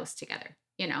in a house together,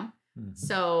 you know? Hmm.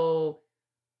 So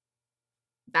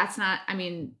that's not, I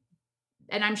mean,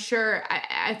 and I'm sure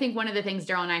I think one of the things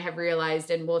Daryl and I have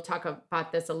realized, and we'll talk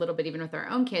about this a little bit even with our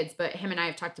own kids, but him and I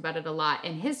have talked about it a lot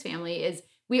in his family, is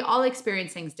we all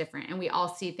experience things different and we all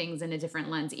see things in a different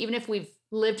lens, even if we've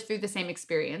lived through the same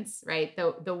experience, right?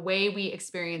 The way we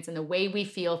experience and the way we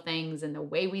feel things and the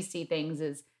way we see things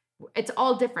is it's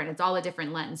all different. It's all a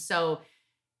different lens. So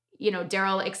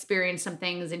Daryl experienced some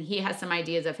things and he has some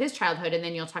ideas of his childhood. And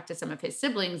then you'll talk to some of his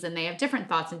siblings and they have different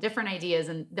thoughts and different ideas.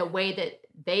 And the way that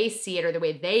they see it or the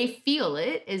way they feel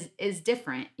it is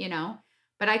different.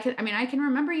 But I can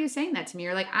remember you saying that to me.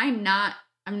 You're like, I'm not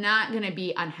gonna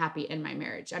be unhappy in my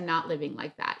marriage. I'm not living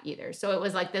like that either. So it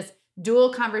was like this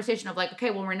dual conversation of like, okay,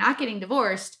 well, we're not getting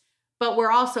divorced, but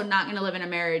we're also not gonna live in a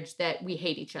marriage that we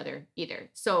hate each other either.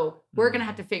 So we're gonna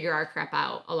have to Hmm. figure our crap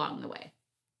out along the way.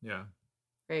 Yeah.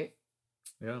 Right.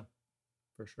 Yeah,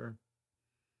 for sure.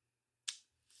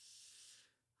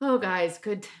 Oh, guys,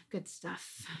 good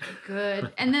stuff.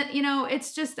 Good. And that,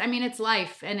 it's just, I mean, it's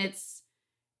life and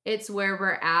it's where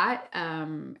we're at.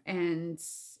 And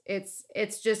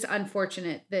it's just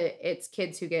unfortunate that it's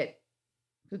kids who get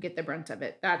the brunt of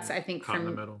it. That's Yeah, I think caught in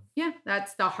the from middle. yeah,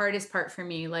 that's the hardest part for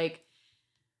me. Like,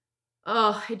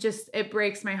 oh, it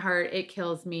breaks my heart. It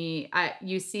kills me.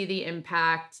 You see the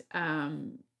impact.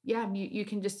 Yeah, you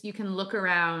can look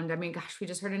around. I mean, gosh, we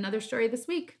just heard another story this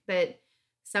week that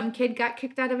some kid got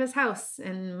kicked out of his house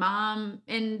and mom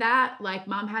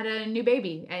had a new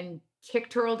baby and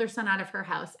kicked her older son out of her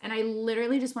house. And I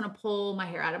literally just want to pull my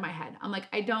hair out of my head. I'm like,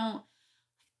 I don't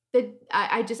the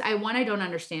I just I one, I don't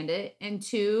understand it, and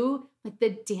two, like the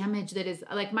damage that is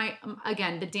like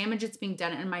again, the damage that's being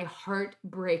done, and my heart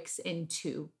breaks in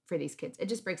two for these kids.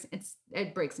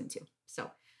 It breaks in two. So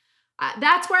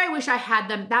that's where I wish I had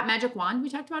that magic wand we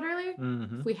talked about earlier.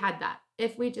 Hmm.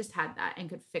 If we just had that and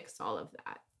could fix all of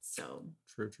that. So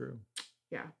True, true.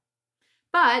 yeah.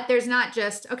 But there's not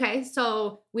just, okay,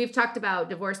 so we've talked about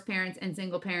divorced parents and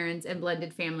single parents and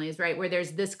blended families, right? Where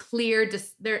there's this clear,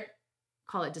 there,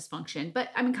 call it dysfunction, but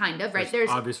I mean, kind of, right? There's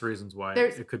obvious reasons why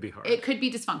There's, it could be it hard. could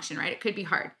be dysfunction, right? It could be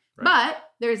hard. Right. But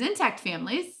there's intact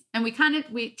families, and we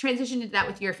transitioned into that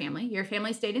with your family. Your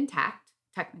family stayed intact,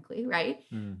 technically, right?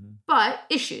 Hmm. But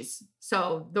issues.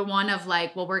 So the one of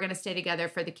like, well, we're going to stay together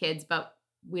for the kids, but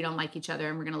we don't like each other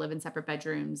and we're going to live in separate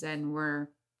bedrooms and we're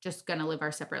just going to live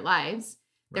our separate lives.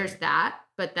 There's Right. that.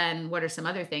 But then what are some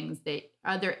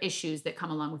other issues that come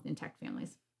along with intact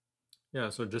families? Yeah,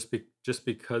 so just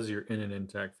because you're in an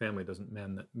intact family doesn't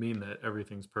mean that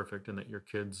everything's perfect and that your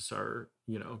kids are,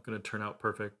 going to turn out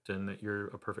perfect and that you're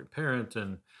a perfect parent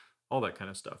and all that kind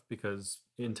of stuff because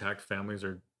intact families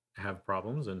are have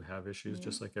problems and have issues Yeah.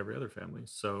 just like every other family.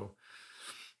 So,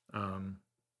 um,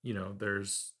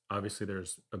 there's obviously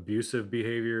there's abusive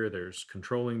behavior, there's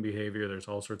controlling behavior, there's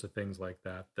all sorts of things like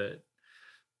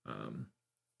um,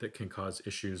 that can cause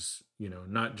issues,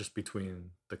 not just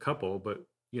between the couple, but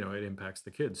it impacts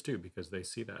the kids too because they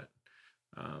see that.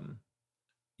 Um,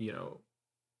 you know,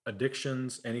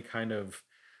 Addictions, any kind of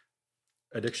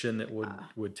addiction that would Uh,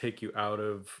 would take you out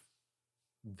of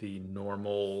the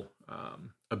normal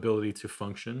ability to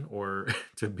function or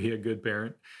to be a good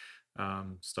parent,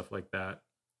 stuff like that.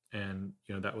 And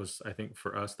that was, I think,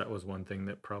 for us, that was one thing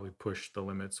that probably pushed the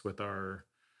limits with our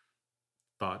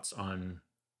thoughts on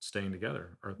staying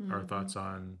together. Our mhm. thoughts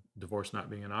on divorce not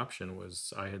being an option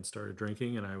was I had started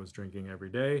drinking and I was drinking every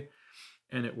day.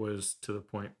 And it was to the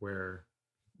point where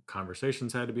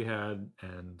conversations had to be had.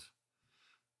 And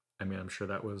I mean, I'm sure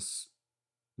that was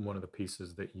one of the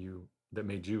pieces that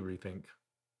made you rethink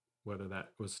whether that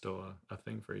was still a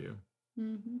thing for you.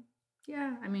 Mhm.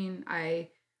 Yeah, I mean, I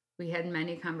we had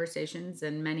many conversations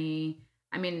and many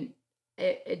I mean,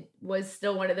 it was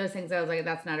still one of those things I was like,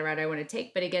 that's not a route I want to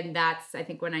take. But again, that's I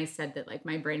think when I said that like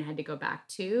my brain had to go back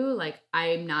to like,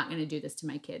 I'm not gonna do this to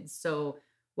my kids. So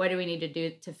what do we need to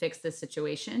do to fix this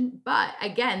situation? But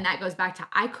again, that goes back to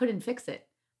I couldn't fix it.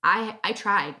 I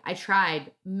tried. I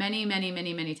tried many, many,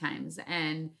 many, many times.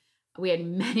 And we had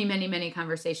many, many, many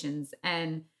conversations.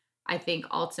 And I think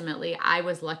ultimately I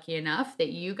was lucky enough that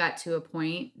you got to a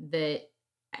point that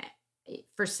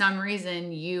for some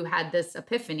reason you had this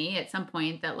epiphany at some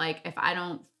point that like if I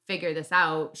don't figure this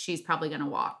out, she's probably going to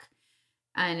walk.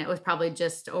 And it was probably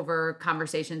just over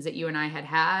conversations that you and I had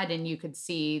had and you could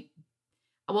see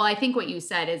well, I think what you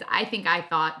said is I think I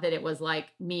thought that it was like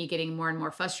me getting more and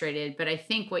more frustrated, but I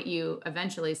think what you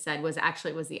eventually said was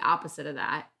actually it was the opposite of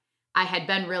that. I had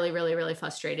been really, really, really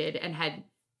frustrated and had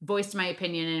voiced my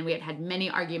opinion and we had had many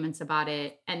arguments about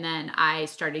it. And then I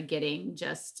started getting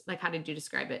just like, how did you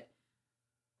describe it?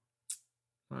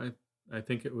 I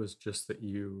think it was just that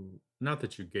not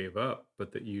that you gave up,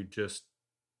 but that you just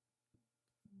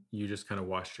kind of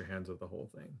washed your hands of the whole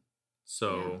thing. Yeah.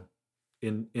 So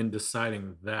in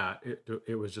deciding that,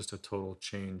 it was just a total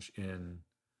change in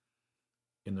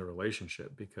the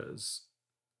relationship because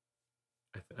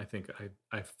I think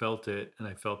I felt it and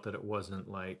I felt that it wasn't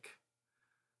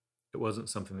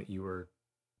something that you were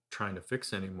trying to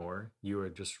fix anymore. You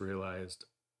had just realized,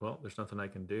 well, there's nothing I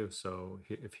can do. So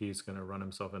if he's going to run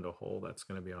himself into a hole, that's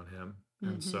going to be on him.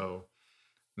 And Hmm. so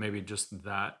maybe just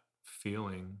that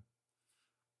feeling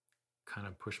kind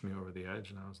of pushed me over the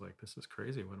edge. And I was like, this is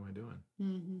crazy. What am I doing?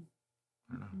 Hmm.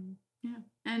 I don't know. Hmm. Yeah.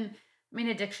 And I mean,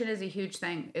 addiction is a huge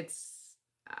thing. It's,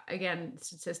 again,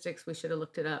 statistics, we should have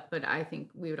looked it up, but I think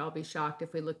we would all be shocked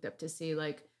if we looked up to see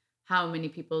like how many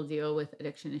people deal with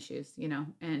addiction issues, and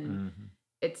Hmm.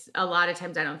 it's a lot of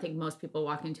times I don't think most people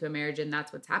walk into a marriage and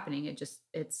that's what's happening.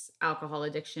 It's alcohol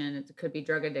addiction, it could be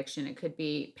drug addiction, it could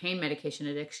be pain medication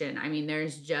addiction. I mean,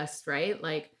 there's just right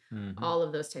like Hmm. all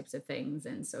of those types of things.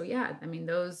 And so yeah, I mean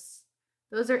those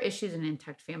are issues in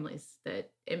intact families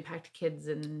that impact kids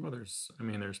Well,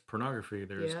 and there's pornography,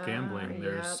 there's yeah, gambling,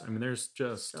 yep. there's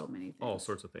just So many all things.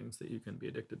 sorts of things that you can be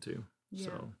addicted to. Yeah.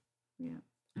 So, Yeah.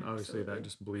 and obviously that Absolutely.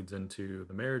 just bleeds into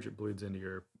the marriage, it bleeds into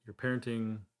your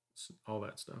parenting, all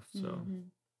that stuff. So, Mhm.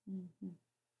 Mhm.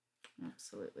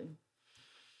 Absolutely.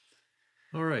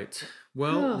 all right.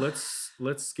 Well, Oh.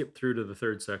 let's skip through to the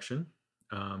third section,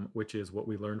 which is what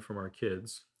we learned from our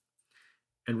kids.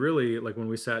 And really, like when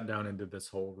we sat down and did this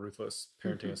whole ruthless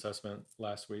parenting Mhm. assessment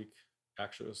last week,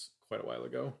 actually it was quite a while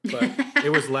ago, but it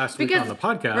was last week on Because the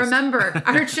podcast. remember,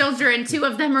 our children, two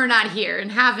of them are not here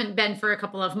and haven't been for a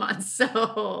couple of months.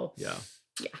 So, Yeah.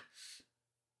 yeah.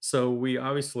 So we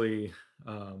obviously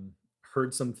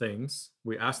heard some things.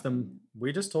 We asked them. Mm.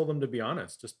 We just told them to be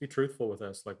honest. Just be truthful with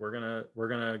us. Like we're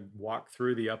gonna walk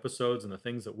through the episodes and the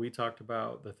things that we talked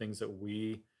about, the things that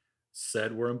we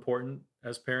said were important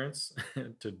as parents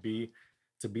to be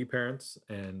parents,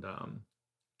 and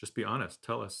just be honest.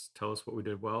 Tell us what we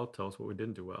did well. Tell us what we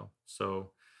didn't do well.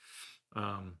 So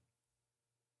um,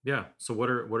 yeah. So what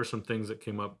are some things that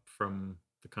came up from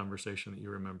the conversation that you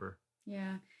remember?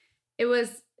 Yeah. It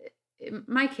was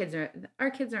my kids are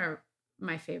our kids are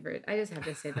my favorite. I just have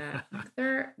to say that. Like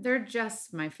they're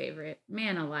just my favorite.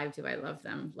 Man alive, do I love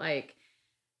them. Like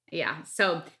yeah.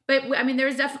 So, but I mean,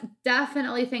 there's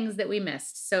definitely things that we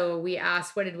missed. So we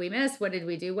asked, what did we miss? What did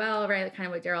we do well? Right. Kind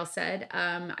of what Daryl said.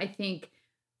 I think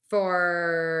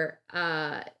for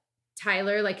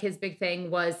Tyler, like his big thing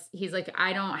was he's like,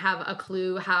 I don't have a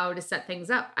clue how to set things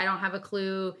up. I don't have a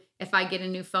clue if I get a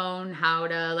new phone, how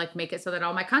to like make it so that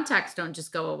all my contacts don't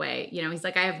just go away. You know, he's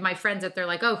like, I have my friends that they're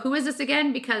like, oh, who is this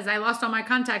again? Because I lost all my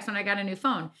contacts when I got a new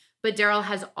phone. But Daryl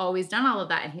has always done all of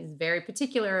that and he's very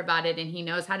particular about it and he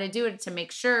knows how to do it to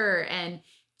make sure. And,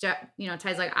 you know,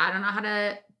 Ty's like, I don't know how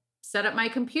to set up my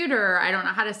computer. I don't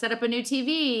know how to set up a new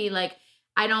TV. Like,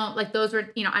 I don't like those were,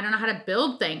 you know, I don't know how to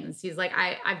build things. He's like,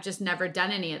 I've just never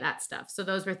done any of that stuff. So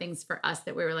those were things for us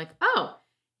that we were like, oh,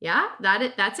 yeah,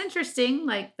 that's interesting.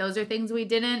 Like those are things we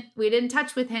didn't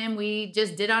touch with him. We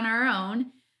just did on our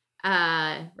own.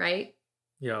 Right.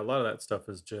 Yeah, a lot of that stuff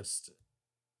is just,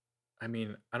 I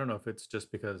mean, I don't know if it's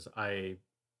just because I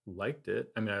liked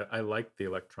it. I mean, I like the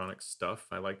electronic stuff.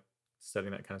 I like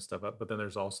setting that kind of stuff up. But then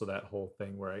there's also that whole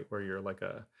thing where you're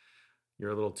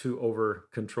a little too over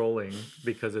controlling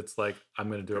because it's like I'm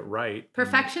going to do it right, and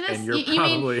Perfectionist? you're You mean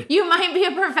probably you might be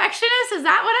a perfectionist? Is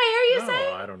that what I hear no,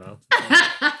 you I don't know.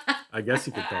 say? I guess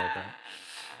you could call it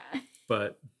that.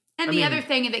 But And I the other mean,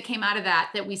 thing that came out of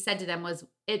that we said to them was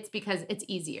it's because it's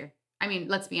easier. I mean,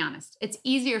 let's be honest. It's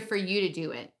easier for you to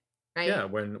do it, yeah,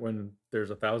 right? when there's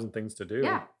 1,000 things to do,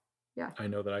 Yeah. Yeah. I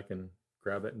know that I can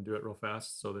grab it and do it real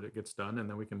fast so that it gets done, and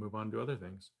then we can move on to other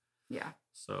things. Yeah.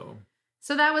 So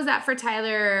So that was that for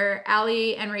Tyler.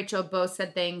 Allie and Rachel both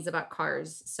said things about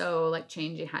cars. So like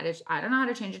changing I don't know how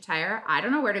to change a tire. I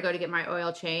don't know where to go to get my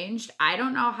oil changed. I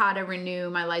don't know how to renew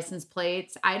my license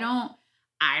plates. I don't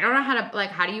know how to like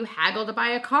how do you haggle to buy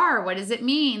a car? What does it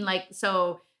mean? Like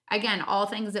so again, all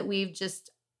things that we've just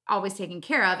always taken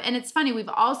care of. And it's funny, we've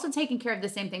also taken care of the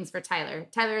same things for Tyler.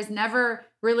 Tyler has never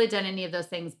really done any of those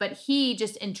things, but he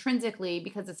just intrinsically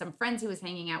because of some friends he was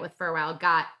hanging out with for a while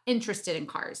got interested in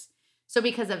cars. So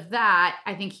because of that,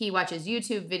 I think he watches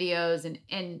YouTube videos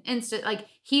and Insta, like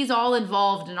he's all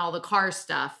involved in all the car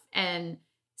stuff. And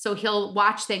so he'll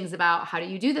watch things about how do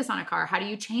you do this on a car? How do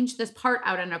you change this part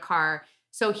out in a car?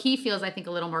 So he feels, I think,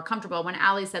 a little more comfortable. When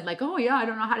Allie said, like, oh yeah, I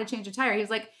don't know how to change a tire. He was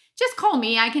like, just call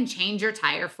me. I can change your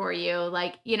tire for you.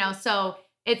 Like, you know, so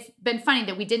it's been funny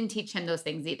that we didn't teach him those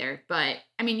things either. But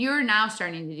I mean, you're now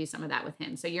starting to do some of that with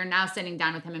him. So you're now sitting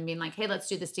down with him and being like, hey, let's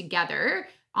do this together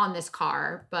on this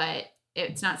car. But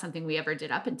it's not something we ever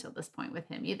did up until this point with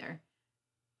him either.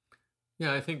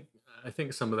 yeah, I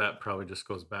think some of that probably just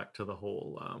goes back to the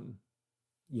whole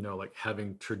like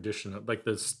having traditional like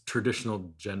this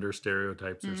traditional gender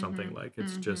stereotypes or something Mhm. like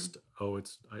it's Mhm. just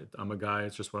I'm a guy,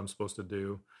 it's just what I'm supposed to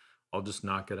do. I'll just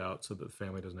knock it out so that the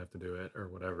family doesn't have to do it or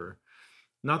whatever.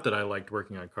 Not that I liked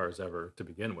working on cars ever to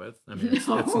begin with. I mean, it's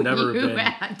No, never you been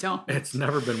it's don't.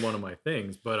 never been one of my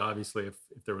things, but obviously if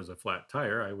there was a flat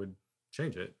tire, I would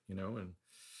change it, and Yeah.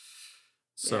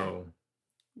 so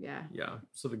Yeah. yeah.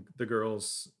 So the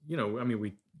girls, I mean,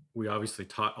 we obviously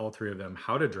taught all three of them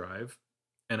how to drive,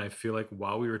 and I feel like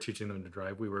while we were teaching them to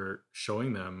drive, we were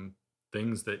showing them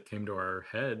things that came to our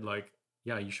head, like,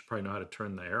 yeah, you should probably know how to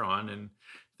turn the air on and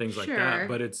things like that. Sure.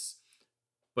 But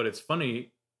it's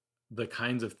funny the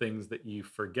kinds of things that you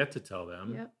forget to tell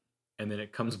them, Yep. and then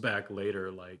it comes back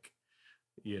later, like,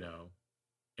 you know,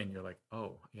 and you're like,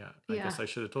 oh yeah, I Yeah. guess I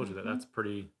should have told you that.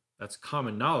 Mhm. That's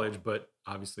common knowledge, but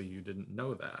obviously you didn't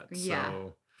know that. Yeah.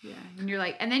 So Yeah. And you're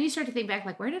like, and then you start to think back,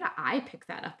 like, where did I pick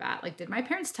that up at? Like, did my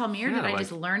parents tell me or did yeah, I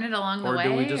just like, learn it along the or do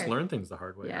we way? just Or learn things the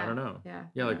hard way? I yeah. don't know. Yeah.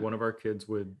 Yeah, like Yeah. one of our kids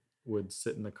would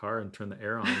sit in the car and turn the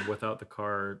air on without the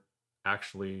car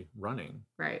actually running.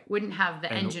 Right. Wouldn't have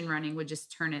the And engine running, would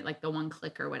just turn it like the one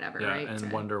click or whatever, yeah, right?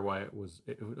 and wonder why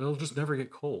it'll just never get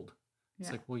cold. It's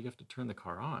Yeah. like, well, you have to turn the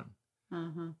car on.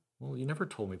 Uh-huh. Well, you never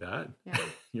told me that. Yeah.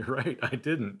 You're right. I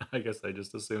didn't. I guess I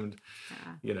just assumed,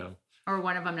 Yeah. you know. Or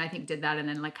one of them, I think, did that and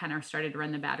then like kind of started to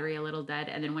run the battery a little dead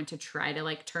and then went to try to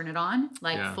like turn it on,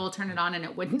 like Yeah. full turn it on and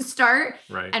it wouldn't start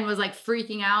Right. and was like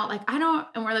freaking out. Like, I don't,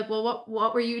 and we're like, well,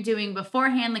 what were you doing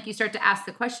beforehand? Like you start to ask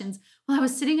the questions. Well, I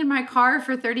was sitting in my car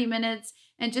for 30 minutes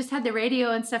and just had the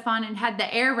radio and stuff on and had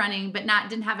the air running, but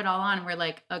didn't have it all on. And we're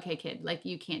like, okay, kid, like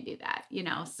you can't do that, you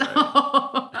know? So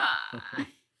Right.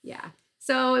 yeah.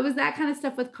 So it was that kind of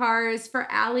stuff with cars. For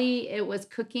Allie, it was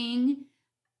cooking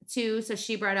too. So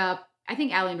she brought up, I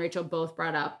think Allie and Rachel both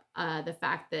brought up the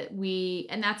fact that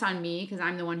and that's on me because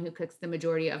I'm the one who cooks the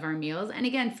majority of our meals. And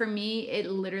again, for me, it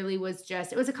literally was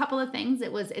it was a couple of things.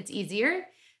 It's easier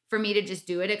for me to just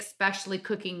do it, especially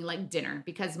cooking like dinner,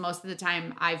 because most of the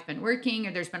time I've been working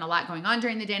or there's been a lot going on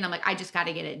during the day. And I'm like, I just got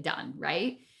to get it done.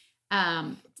 Right.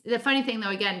 The funny thing though,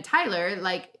 again, Tyler,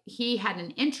 like he had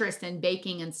an interest in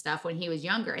baking and stuff when he was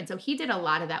younger. And so he did a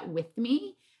lot of that with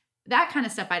me. that kind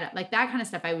of stuff I don't like. That kind of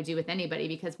stuff I would do with anybody,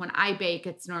 because when I bake,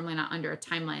 it's normally not under a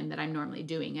timeline that I'm normally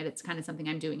doing it. It's kind of something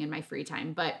I'm doing in my free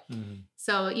time. But Mhm.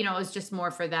 so, it was just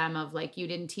more for them of like, you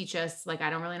didn't teach us, like,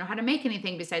 I don't really know how to make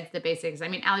anything besides the basics. I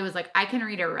mean, Allie was like, I can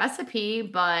read a recipe,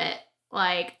 but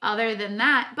like, other than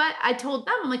that, but I told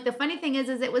them, I'm like, the funny thing is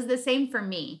it was the same for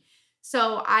me.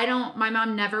 So my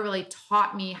mom never really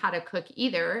taught me how to cook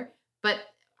either, but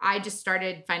I just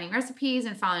started finding recipes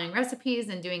and following recipes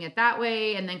and doing it that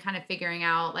way. And then kind of figuring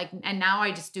out like, and now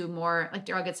I just do more. Like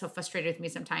Daryl gets so frustrated with me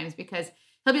sometimes because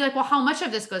he'll be like, well, how much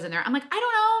of this goes in there? I'm like, I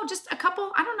don't know, just a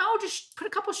couple, I don't know, just put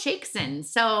a couple shakes in.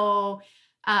 So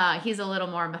he's a little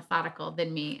more methodical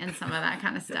than me and some of that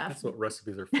kind of stuff. That's what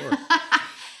recipes are for.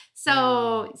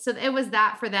 So it was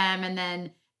that for them. And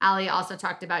then Ali also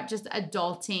talked about just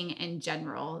adulting in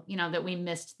general, that we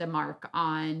missed the mark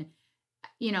on,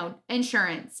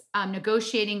 insurance,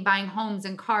 negotiating, buying homes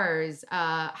and cars.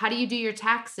 How do you do your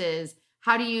taxes?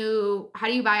 How do you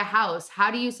buy a house? How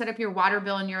do you set up your water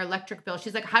bill and your electric bill?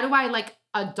 She's like, how do I like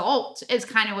adult is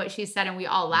kind of what she said. And we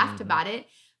all laughed Mhm. about it,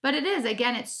 but it is,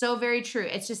 again, it's so very true.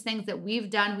 It's just things that we've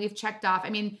done. We've checked off. I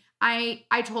mean,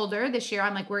 I told her this year,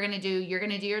 I'm like, you're going to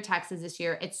do your taxes this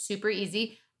year. It's super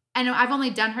easy. I know I've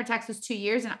only done her taxes 2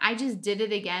 years, and I just did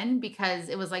it again because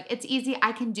it was like, it's easy.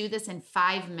 I can do this in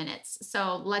 5 minutes.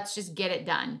 So let's just get it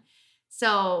done.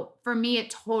 So for me, it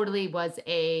totally was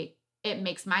it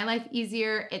makes my life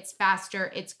easier. It's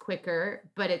faster, it's quicker,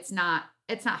 but it's not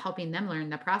helping them learn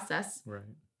the process. Right.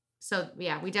 So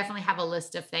yeah, we definitely have a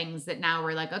list of things that now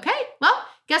we're like, okay, well,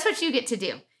 guess what you get to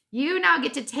do? You now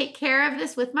get to take care of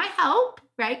this with my help,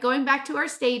 right? Going back to our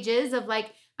stages of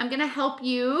like, I'm going to help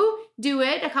you do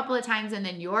it a couple of times and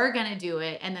then you're going to do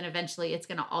it. And then eventually it's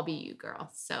going to all be you, girl.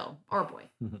 So, or boy.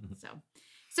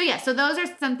 So yeah, so those are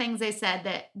some things they said,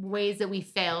 that ways that we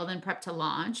failed in prep to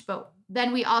launch. But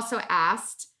then we also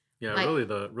asked, Yeah, like,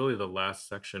 really the last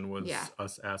section yeah,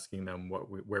 was us asking them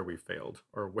where we failed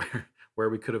or where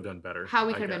we could have done better, how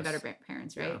we I could have been better guess.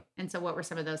 parents, Yeah. right? And so what were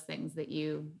some of those things that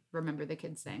you remember the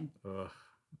kids saying? Ugh.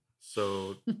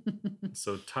 So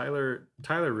Tyler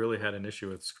really had an issue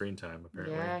with screen time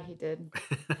apparently. Yeah, he did.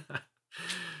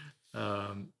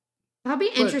 um, I'll be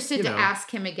but interested to ask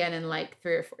him again in like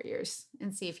 3 or 4 years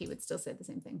and see if he would still say the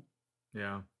same thing.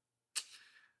 yeah,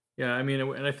 yeah. I mean,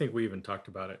 and I think we even talked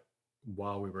about it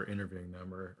while we were interviewing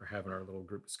them or having our little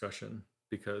group discussion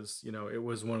because it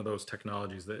was one of those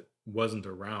technologies that wasn't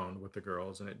around with the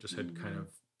girls and it just had kind Mhm. of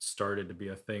started to be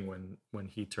a thing when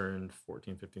he turned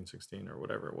 14, 15, 16, or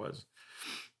whatever it was.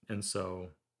 And so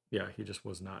yeah, he just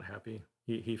was not happy.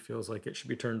 He feels like it should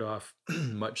be turned off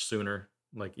much sooner,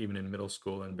 like even in middle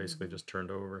school, and basically Mhm. just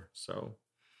turned over. So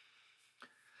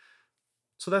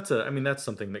that's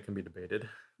something that can be debated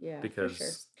Yeah, for sure.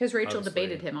 because Because Rachel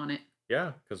debated obviously, him on it.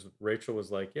 yeah, because Rachel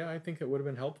was like, yeah, I think it would have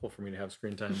been helpful for me to have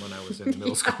screen time when I was in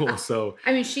middle school. Yeah. So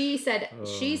I mean, she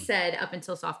um said up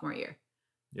until sophomore year.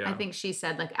 I yeah. think she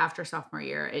said like after sophomore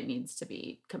year, it needs to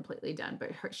be completely done.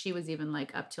 But she was even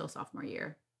like up till sophomore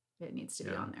year, it needs to be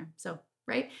Yeah. on there. So,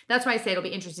 right. That's why I say it'll be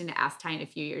interesting to ask Ty in a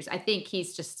few years. I think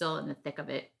he's just still in the thick of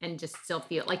it and just still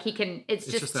feel like he can, it's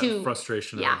It's just just that too,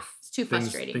 frustration yeah, of it's too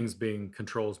frustrating. things being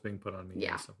controls being put on me and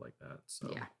Yeah. stuff like that. So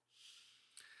Yeah.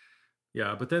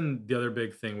 yeah, but then the other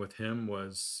big thing with him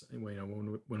was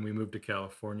when we moved to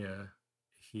California,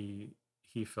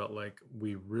 he felt like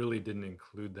we really didn't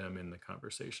include them in the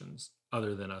conversations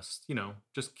other than us,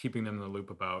 just keeping them in the loop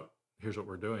about here's what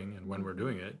we're doing and when we're Hmm.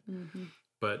 doing it, Hmm.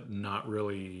 but not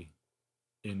really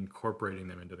incorporating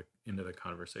them into the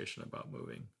conversation about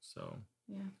moving. So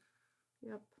Yeah.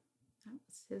 Yep. That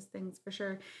was his things for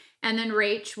sure. And then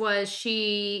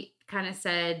she kind of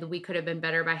said we could have been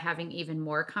better by having even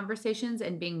more conversations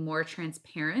and being more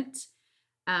transparent.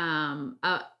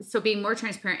 So being more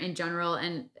transparent in general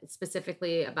and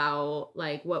specifically about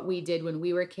like what we did when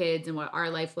we were kids and what our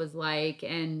life was like.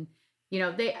 And,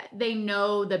 they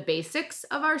know the basics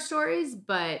of our stories,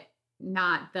 but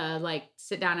not the like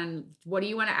sit down and what do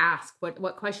you want to ask?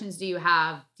 What questions do you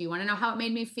have? Do you want to know how it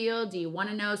made me feel? Do you want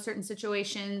to know certain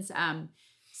situations?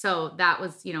 So that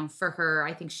was, for her,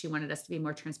 I think she wanted us to be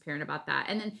more transparent about that.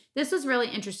 And then this was really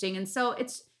interesting. And so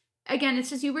it's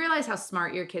just you realize how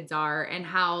smart your kids are and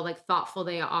how like thoughtful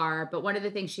they are. But one of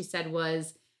the things she said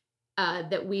was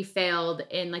that we failed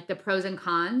in like the pros and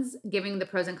cons, giving the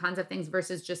pros and cons of things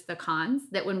versus just the cons.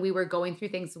 That when we were going through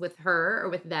things with her or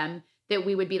with them, that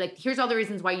we would be like, here's all the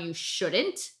reasons why you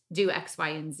shouldn't do X, Y,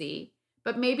 and Z.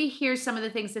 But maybe here's some of the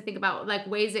things to think about, like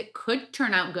ways it could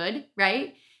turn out good,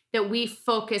 right? That we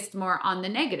focused more on the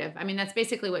negative. I mean, that's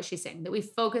basically what she's saying, that we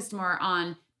focused more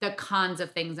on the cons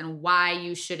of things and why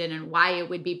you shouldn't and why it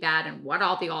would be bad and what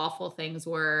all the awful things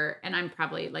were. And I'm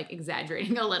probably like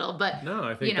exaggerating a little, but No,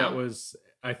 I you think that know, was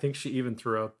I think she even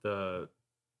threw out the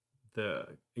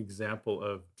example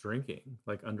of drinking,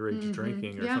 like underage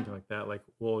drinking or yeah. something like that. Like,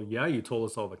 well, yeah, you told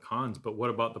us all the cons, but what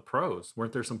about the pros?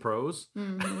 Weren't there some pros?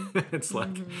 Mhm. It's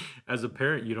like Mhm. as a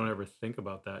parent, you don't ever think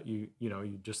about that. You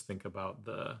just think about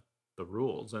the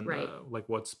rules and Right. like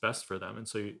what's best for them. And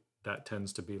so that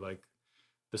tends to be like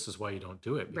this is why you don't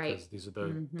do it Right. because these are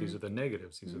Mhm. the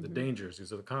negatives, these are the Mhm. dangers,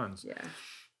 these are the cons. Yeah.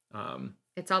 Um,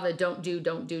 It's all the don't do,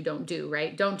 don't do, don't do,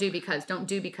 right? Don't do because, don't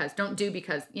do because, don't do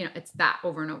because, it's that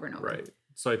over and over and over. right.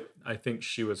 So I think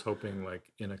she was hoping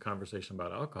like in a conversation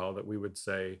about alcohol that we would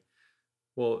say,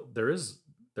 well, there is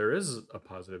a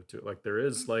positive to it. Like there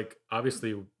is like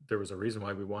obviously there was a reason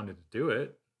why we wanted to do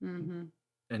it Mhm.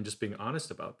 and just being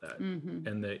honest about that. Mhm.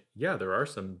 And that yeah, there are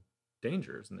some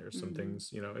dangers and there's some Mhm.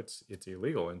 things, it's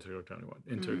illegal into 21.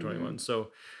 Mhm.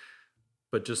 So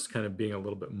but just kind of being a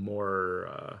little bit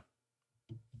more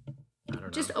I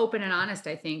don't Just know. open and honest,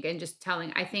 I think, and just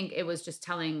telling. I think it was just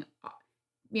telling,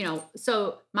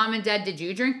 so mom and dad, did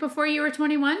you drink before you were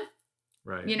 21?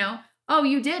 Right. You know? Oh,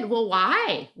 you did. Well,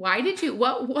 why? Why did you?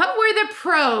 What were the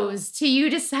pros to you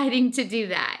deciding to do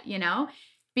that,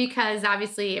 Because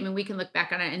obviously, I mean, we can look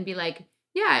back on it and be like,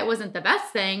 yeah, it wasn't the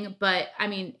best thing, but I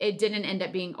mean, it didn't end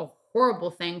up being a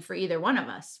horrible thing for either one of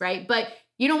us, right? But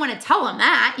you don't want to tell them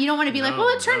that. You don't want to be like, well,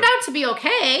 No, it turned no. out to be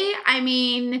okay. I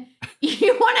mean,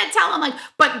 you want to tell them like,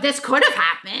 but this could have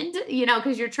happened,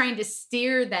 because you're trying to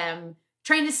steer them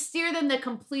the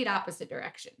complete opposite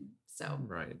direction. So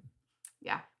Right.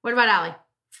 yeah. What about Allie?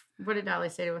 What did Allie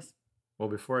say to us? Well,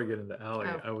 before I get into Allie,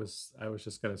 Oh, I was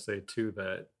just gonna say too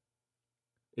that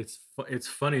it's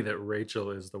funny that Rachel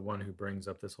is the one who brings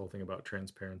up this whole thing about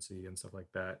transparency and stuff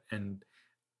like that. And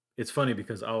it's funny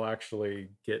because I'll actually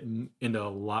get into a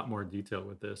lot more detail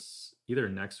with this either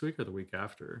next week or the week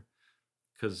after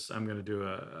because I'm going to do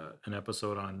an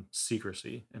episode on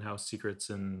secrecy and how secrets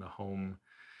in the home,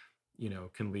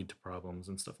 can lead to problems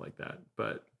and stuff like that.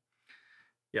 But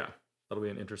yeah, that'll be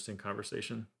an interesting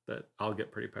conversation that I'll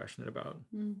get pretty passionate about.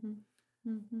 mm-hmm.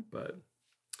 Mm-hmm. But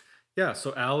yeah,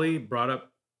 so Allie brought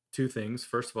up two things.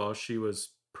 First of all, she was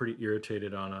pretty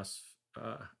irritated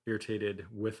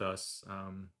with us.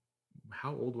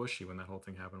 How old was she when that whole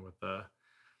thing happened with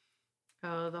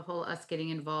Oh, the whole us getting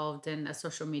involved in a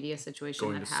social media situation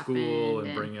going that to school happened, and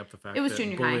and bringing up the it fact was that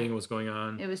junior high. bullying was going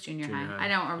on? It was junior Junior high. I high.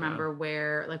 don't Yeah. remember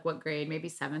where, like what grade, maybe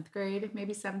seventh grade,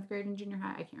 maybe seventh grade in junior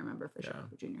high. I can't remember for sure Yeah.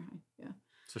 for junior high. Yeah.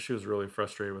 So she was really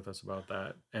frustrated with us about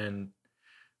that.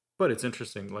 But it's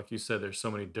interesting, like you said, there's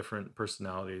so many different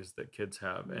personalities that kids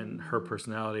have, and her Mm-hmm.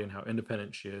 personality and how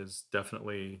independent she is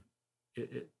definitely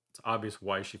it's obvious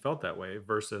why she felt that way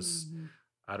versus Mm-hmm.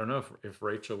 I don't know if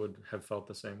Rachel would have felt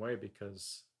the same way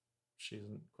because she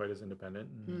isn't quite as independent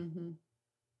and Mm-hmm.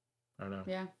 I don't know.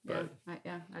 Yeah. Yeah. But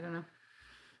I don't know.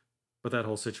 that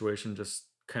whole situation just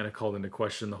kind of called into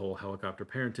question the whole helicopter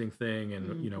parenting thing and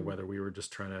Mm-hmm. whether we were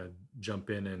just trying to jump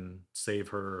in and save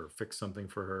her or fix something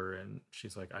for her and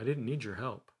she's like I didn't need your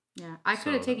help. Yeah, I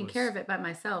could have So that taken care was of it by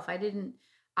myself.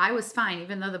 I was fine,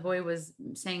 even though the boy was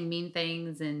saying mean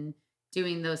things and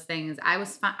doing those things. I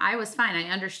was fine. I was fine. I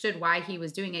understood why he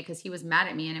was doing it because he was mad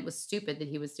at me and it was stupid that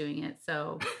he was doing it.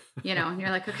 So, and you're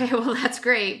like, okay, well, that's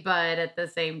great. But at the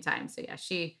same time, so yeah,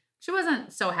 she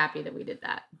wasn't so happy that we did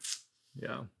that.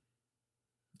 yeah.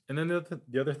 And then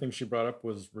the other thing she brought up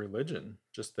was religion,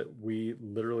 just that we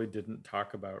literally didn't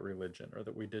talk about religion or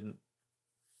that we didn't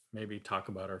maybe talk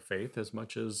about our faith as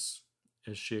much as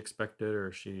she expected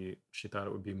or she thought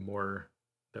it would be more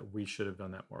that we should have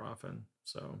done that more often.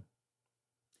 So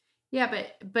Yeah,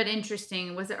 but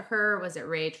interesting. Was it her? Or was it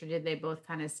Rach? Or did they both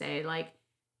kind of say like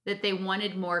that they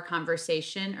wanted more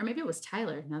conversation? Or maybe it was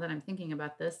Tyler. Now that I'm thinking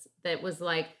about this, that was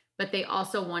like, but they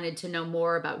also wanted to know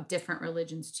more about different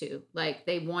religions too. Like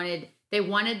they wanted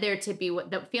there to be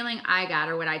what the feeling I got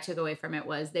or what I took away from it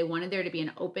was they wanted there to be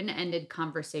an open ended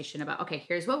conversation about okay,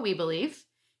 here's what we believe.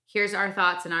 Here's our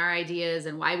thoughts and our ideas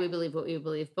and why we believe what we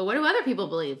believe. But what do other people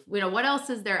believe? What else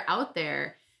is there out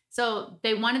there? So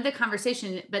they wanted the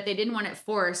conversation, but they didn't want it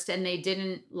forced and they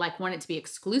didn't like want it to be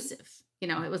exclusive.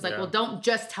 It was like, well, yeah. don't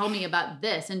just tell me about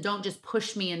this and don't just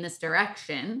push me in this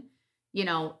direction. You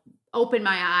know, Open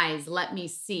my eyes, let me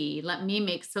see, let me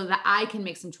make so that I can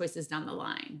make some choices down the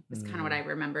line. Is kind of what I Mhm.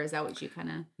 remember. Is that what you kind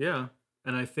of Yeah.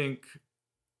 And I think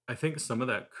some of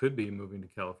that could be moving to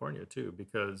California too,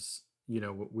 because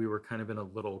we were kind of in a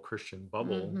little Christian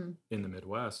bubble mm-hmm, in the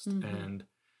Midwest, mm-hmm, and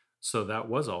so that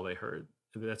was all they heard.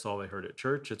 That's all they heard at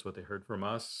church. It's what they heard from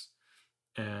us.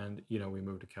 And we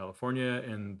moved to California,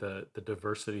 and the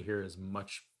diversity here is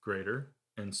much greater.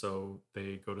 And so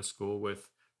they go to school with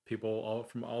people all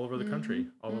from all over the country,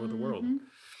 Mhm. all over the world. Mhm.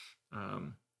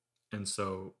 um, and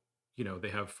so they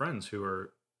have friends who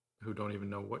don't even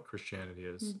know what Christianity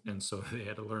is, Mhm. and so they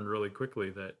had to learn really quickly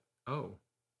that, oh,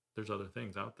 there's other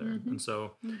things out there. And Mhm.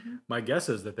 so Mhm. my guess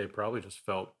is that they probably just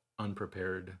felt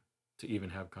unprepared to even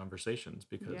have conversations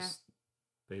Yeah. because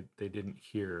they didn't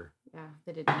hear Yeah.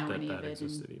 They didn't know that any of that it, and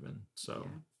existed even. So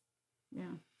yeah.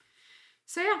 Yeah.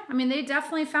 So yeah, I mean, they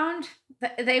definitely found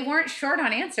that they weren't short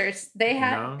on answers.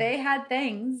 no, They had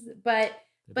things, they but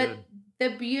did.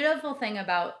 the beautiful thing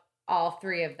about all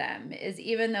three of them is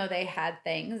even though they had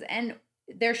things, and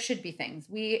there should be things.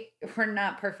 We're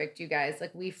not perfect, you guys.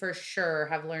 Like we for sure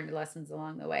have learned lessons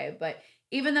along the way, but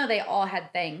even though they all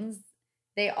had things,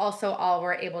 they also all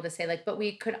were able to say like, but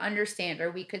we could understand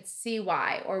or we could see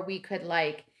why or we could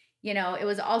like, it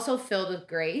was also filled with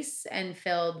grace and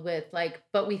filled with like,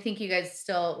 but we think you guys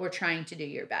still were trying to do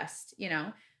your best.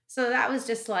 So that was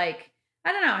just like,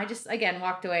 I don't know. I just again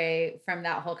walked away from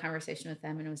that whole conversation with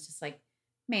them and it was just like,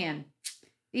 man,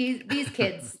 these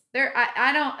kids,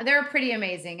 I don't they're pretty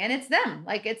amazing. And it's them.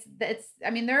 Like it's I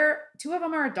mean, they're two of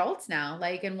them are adults now,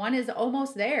 like, and one is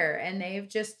almost there. And they've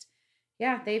just,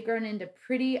 yeah, they've grown into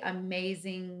pretty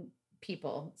amazing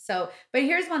people. So, but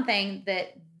here's one thing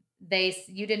that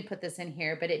you didn't put this in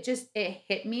here, but it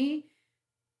hit me.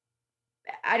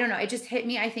 I don't know, it just hit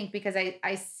me, I think, because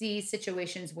I see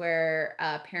situations where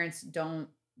parents don't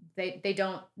they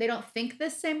don't think the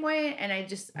same way, and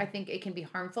I think it can be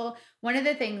harmful. One of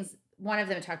the things one of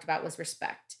them talked about was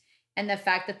respect, and the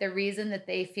fact that the reason that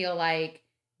they feel like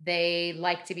they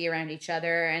like to be around each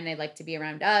other and they like to be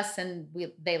around us and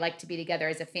they like to be together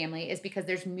as a family is because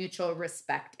there's mutual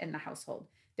respect in the household.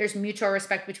 There's mutual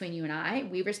respect between you and I.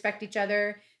 We respect each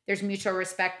other. There's mutual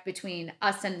respect between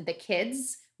us and the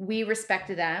kids. We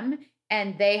respect them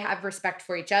and they have respect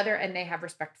for each other and they have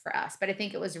respect for us. But I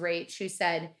think it was Rach who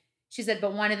said,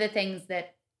 but one of the things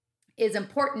that is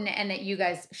important and that you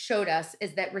guys showed us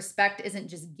is that respect isn't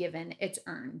just given, it's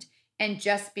earned. And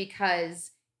just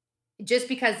because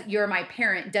you're my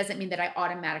parent doesn't mean that I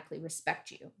automatically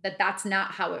respect you. That's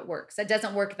not how it works. It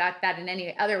doesn't work that in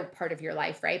any other part of your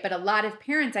life, right? But a lot of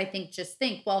parents, I think, just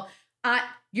think, well,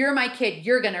 you're my kid,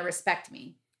 you're going to respect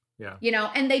me, Yeah.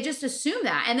 and they just assume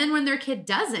that. And then when their kid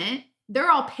doesn't,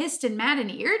 they're all pissed and mad and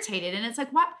irritated. And it's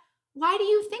like, what? Why do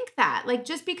you think that? Like,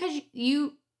 just because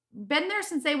you been there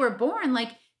since they were born, like,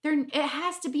 it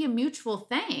has to be a mutual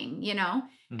thing.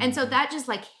 And so hmm that just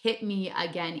like hit me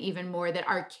again, even more that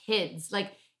our kids,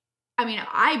 like, I mean,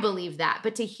 I believe that,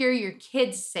 but to hear your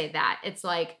kids say that, it's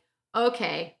like,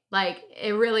 okay, like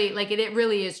it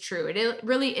really is true. It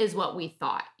really is what we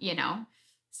thought.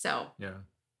 So, Yeah,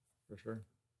 for sure.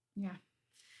 yeah.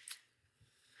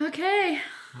 Okay.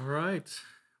 All right.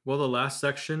 Well, the last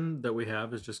section that we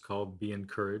have is just called Be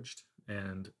Encouraged.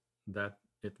 And that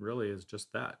it really is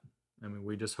just that. I mean,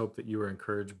 we just hope that you were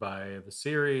encouraged by the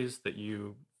series, that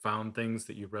you found things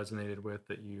that you resonated with,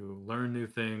 that you learn new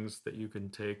things that you can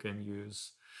take and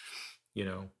use, you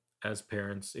know, as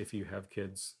parents, if you have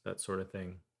kids, that sort of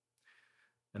thing.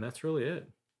 And that's really it.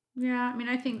 Yeah, I mean,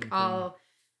 I think Anything? all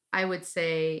I would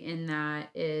say in that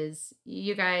is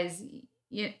you guys,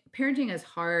 parenting is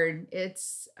hard.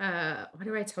 It's what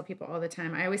do I tell people all the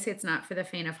time? I always say it's not for the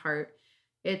faint of heart.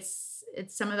 It's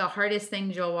some of the hardest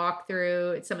things you'll walk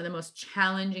through. It's some of the most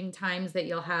challenging times that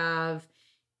you'll have.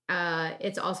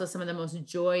 It's also some of the most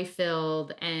joy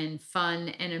filled and fun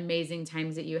and amazing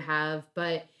times that you have.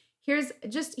 But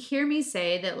hear me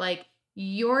say that like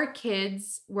your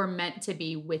kids were meant to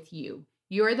be with you.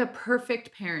 You're the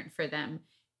perfect parent for them.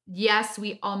 Yes,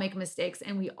 we all make mistakes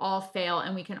and we all fail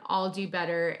and we can all do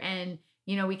better. And,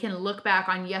 we can look back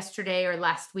on yesterday or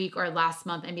last week or last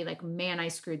month and be like, man, I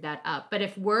screwed that up. But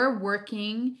if we're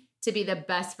working to be the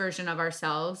best version of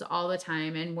ourselves all the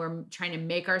time and we're trying to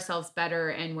make ourselves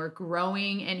better and we're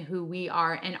growing in who we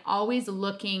are and always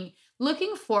looking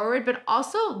forward but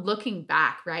also looking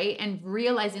back, right? And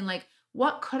realizing like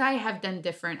what could I have done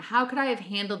different? How could I have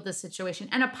handled this situation?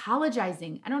 And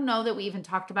apologizing. I don't know that we even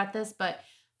talked about this, but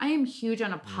I am huge on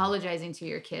Yeah. apologizing to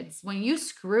your kids. When you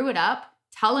screw it up,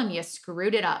 tell them you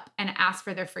screwed it up and ask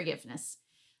for their forgiveness.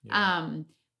 Yeah. Um,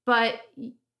 but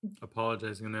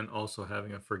Apologizing and then also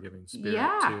having a forgiving spirit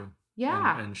yeah, too. And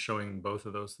yeah. and showing both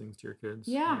of those things to your kids.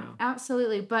 Yeah, Yeah.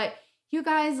 absolutely. But you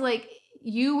guys, like,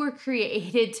 you were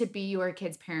created to be your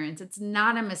kids' parents. It's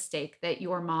not a mistake that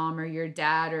your mom or your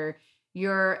dad or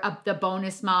the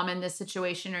bonus mom in this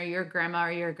situation or your grandma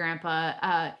or your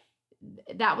grandpa.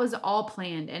 that was all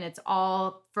planned and it's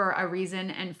all for a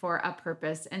reason and for a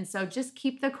purpose. And so just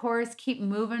keep the course, keep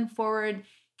moving forward,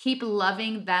 keep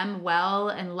loving them well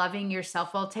and loving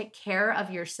yourself well. Take care of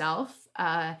yourself.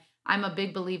 I'm a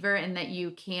big believer in that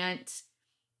if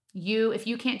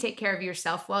you can't take care of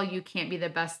yourself well, you can't be the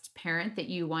best parent that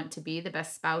you want to be, the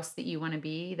best spouse that you want to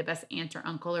be, the best aunt or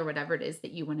uncle or whatever it is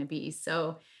that you want to be.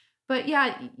 So, but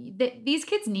yeah, these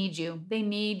kids need you. They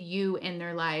need you in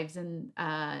their lives, and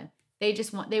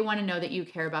they want to know that you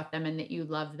care about them and that you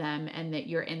love them and that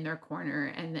you're in their corner,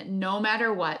 and that no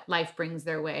matter what life brings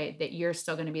their way, that you're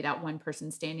still going to be that one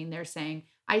person standing there saying,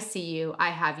 "I see you,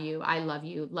 I have you, I love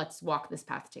you. Let's walk this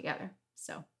path together."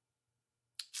 So,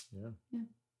 Yeah. yeah.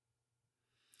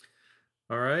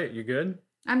 All right. You good?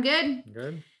 I'm good.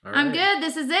 Good. All I'm right. good.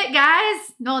 This is it,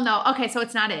 guys. No. Okay, so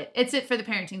it's not it. It's it for the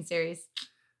parenting series.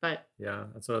 But Yeah,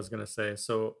 that's what I was gonna say.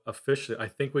 So officially, I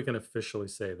think we can officially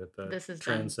say that the this is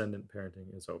done. transcendent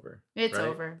parenting is over. It's right?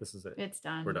 over. This is it. It's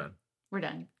done. We're done. We're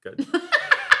done. Good.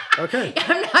 Okay.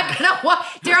 I'm not gonna walk.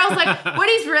 Daryl's like, what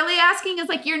he's really asking is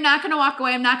like, you're not gonna walk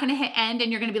away. I'm not gonna hit end,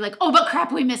 and you're gonna be like, oh, but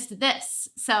crap, we missed this.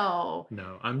 So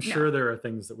No, I'm sure there are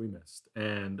things that we missed,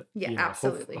 and yeah,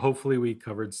 absolutely. hopefully we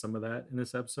covered some of that in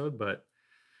this episode. But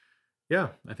yeah,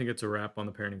 I think it's a wrap on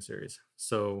the parenting series.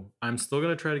 So I'm still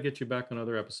gonna try to get you back on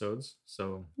other episodes.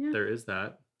 So Yeah. there is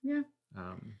that. Yeah.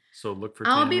 So look for.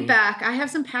 I'll be Tammy. back. I have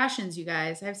some passions, you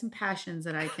guys. I have some passions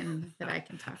that I can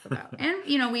talk about. And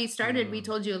we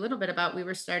told you a little bit about we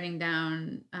were starting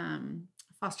down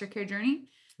foster care journey.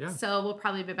 Yeah. So we'll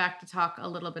probably be back to talk a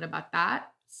little bit about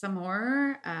that some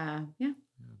more. Yeah.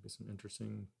 There'll be some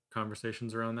interesting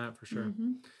conversations around that for sure.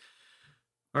 Mm-hmm.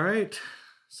 All right.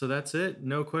 So that's it.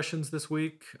 No questions this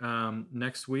week.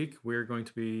 Next week, we're going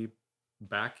to be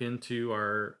back into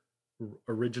our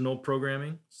original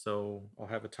programming. So I'll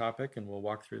have a topic and we'll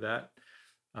walk through that.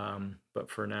 But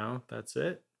for now, that's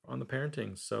it on the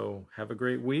parenting. So have a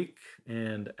great week.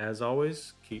 And as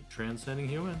always, keep transcending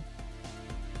human.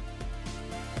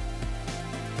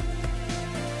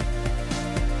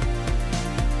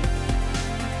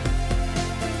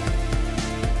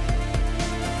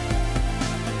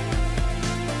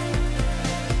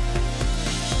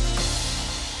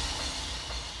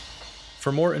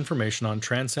 For more information on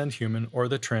Transcend Human or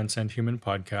the Transcend Human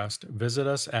podcast, visit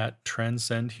us at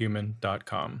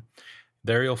transcendhuman.com.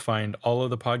 There you'll find all of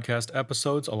the podcast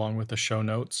episodes along with the show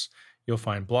notes. You'll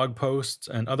find blog posts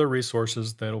and other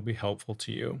resources that will be helpful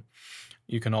to you.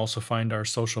 You can also find our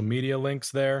social media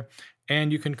links there,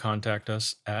 and you can contact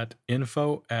us at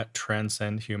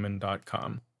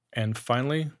info@transcendhuman.com. And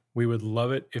finally, we would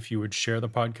love it if you would share the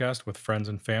podcast with friends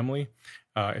and family.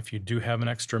 If you do have an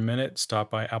extra minute,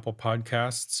 stop by Apple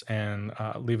Podcasts and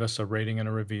leave us a rating and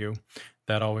a review.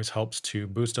 That always helps to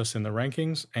boost us in the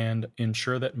rankings and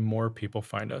ensure that more people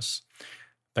find us.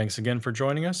 Thanks again for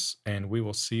joining us, and we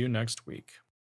will see you next week.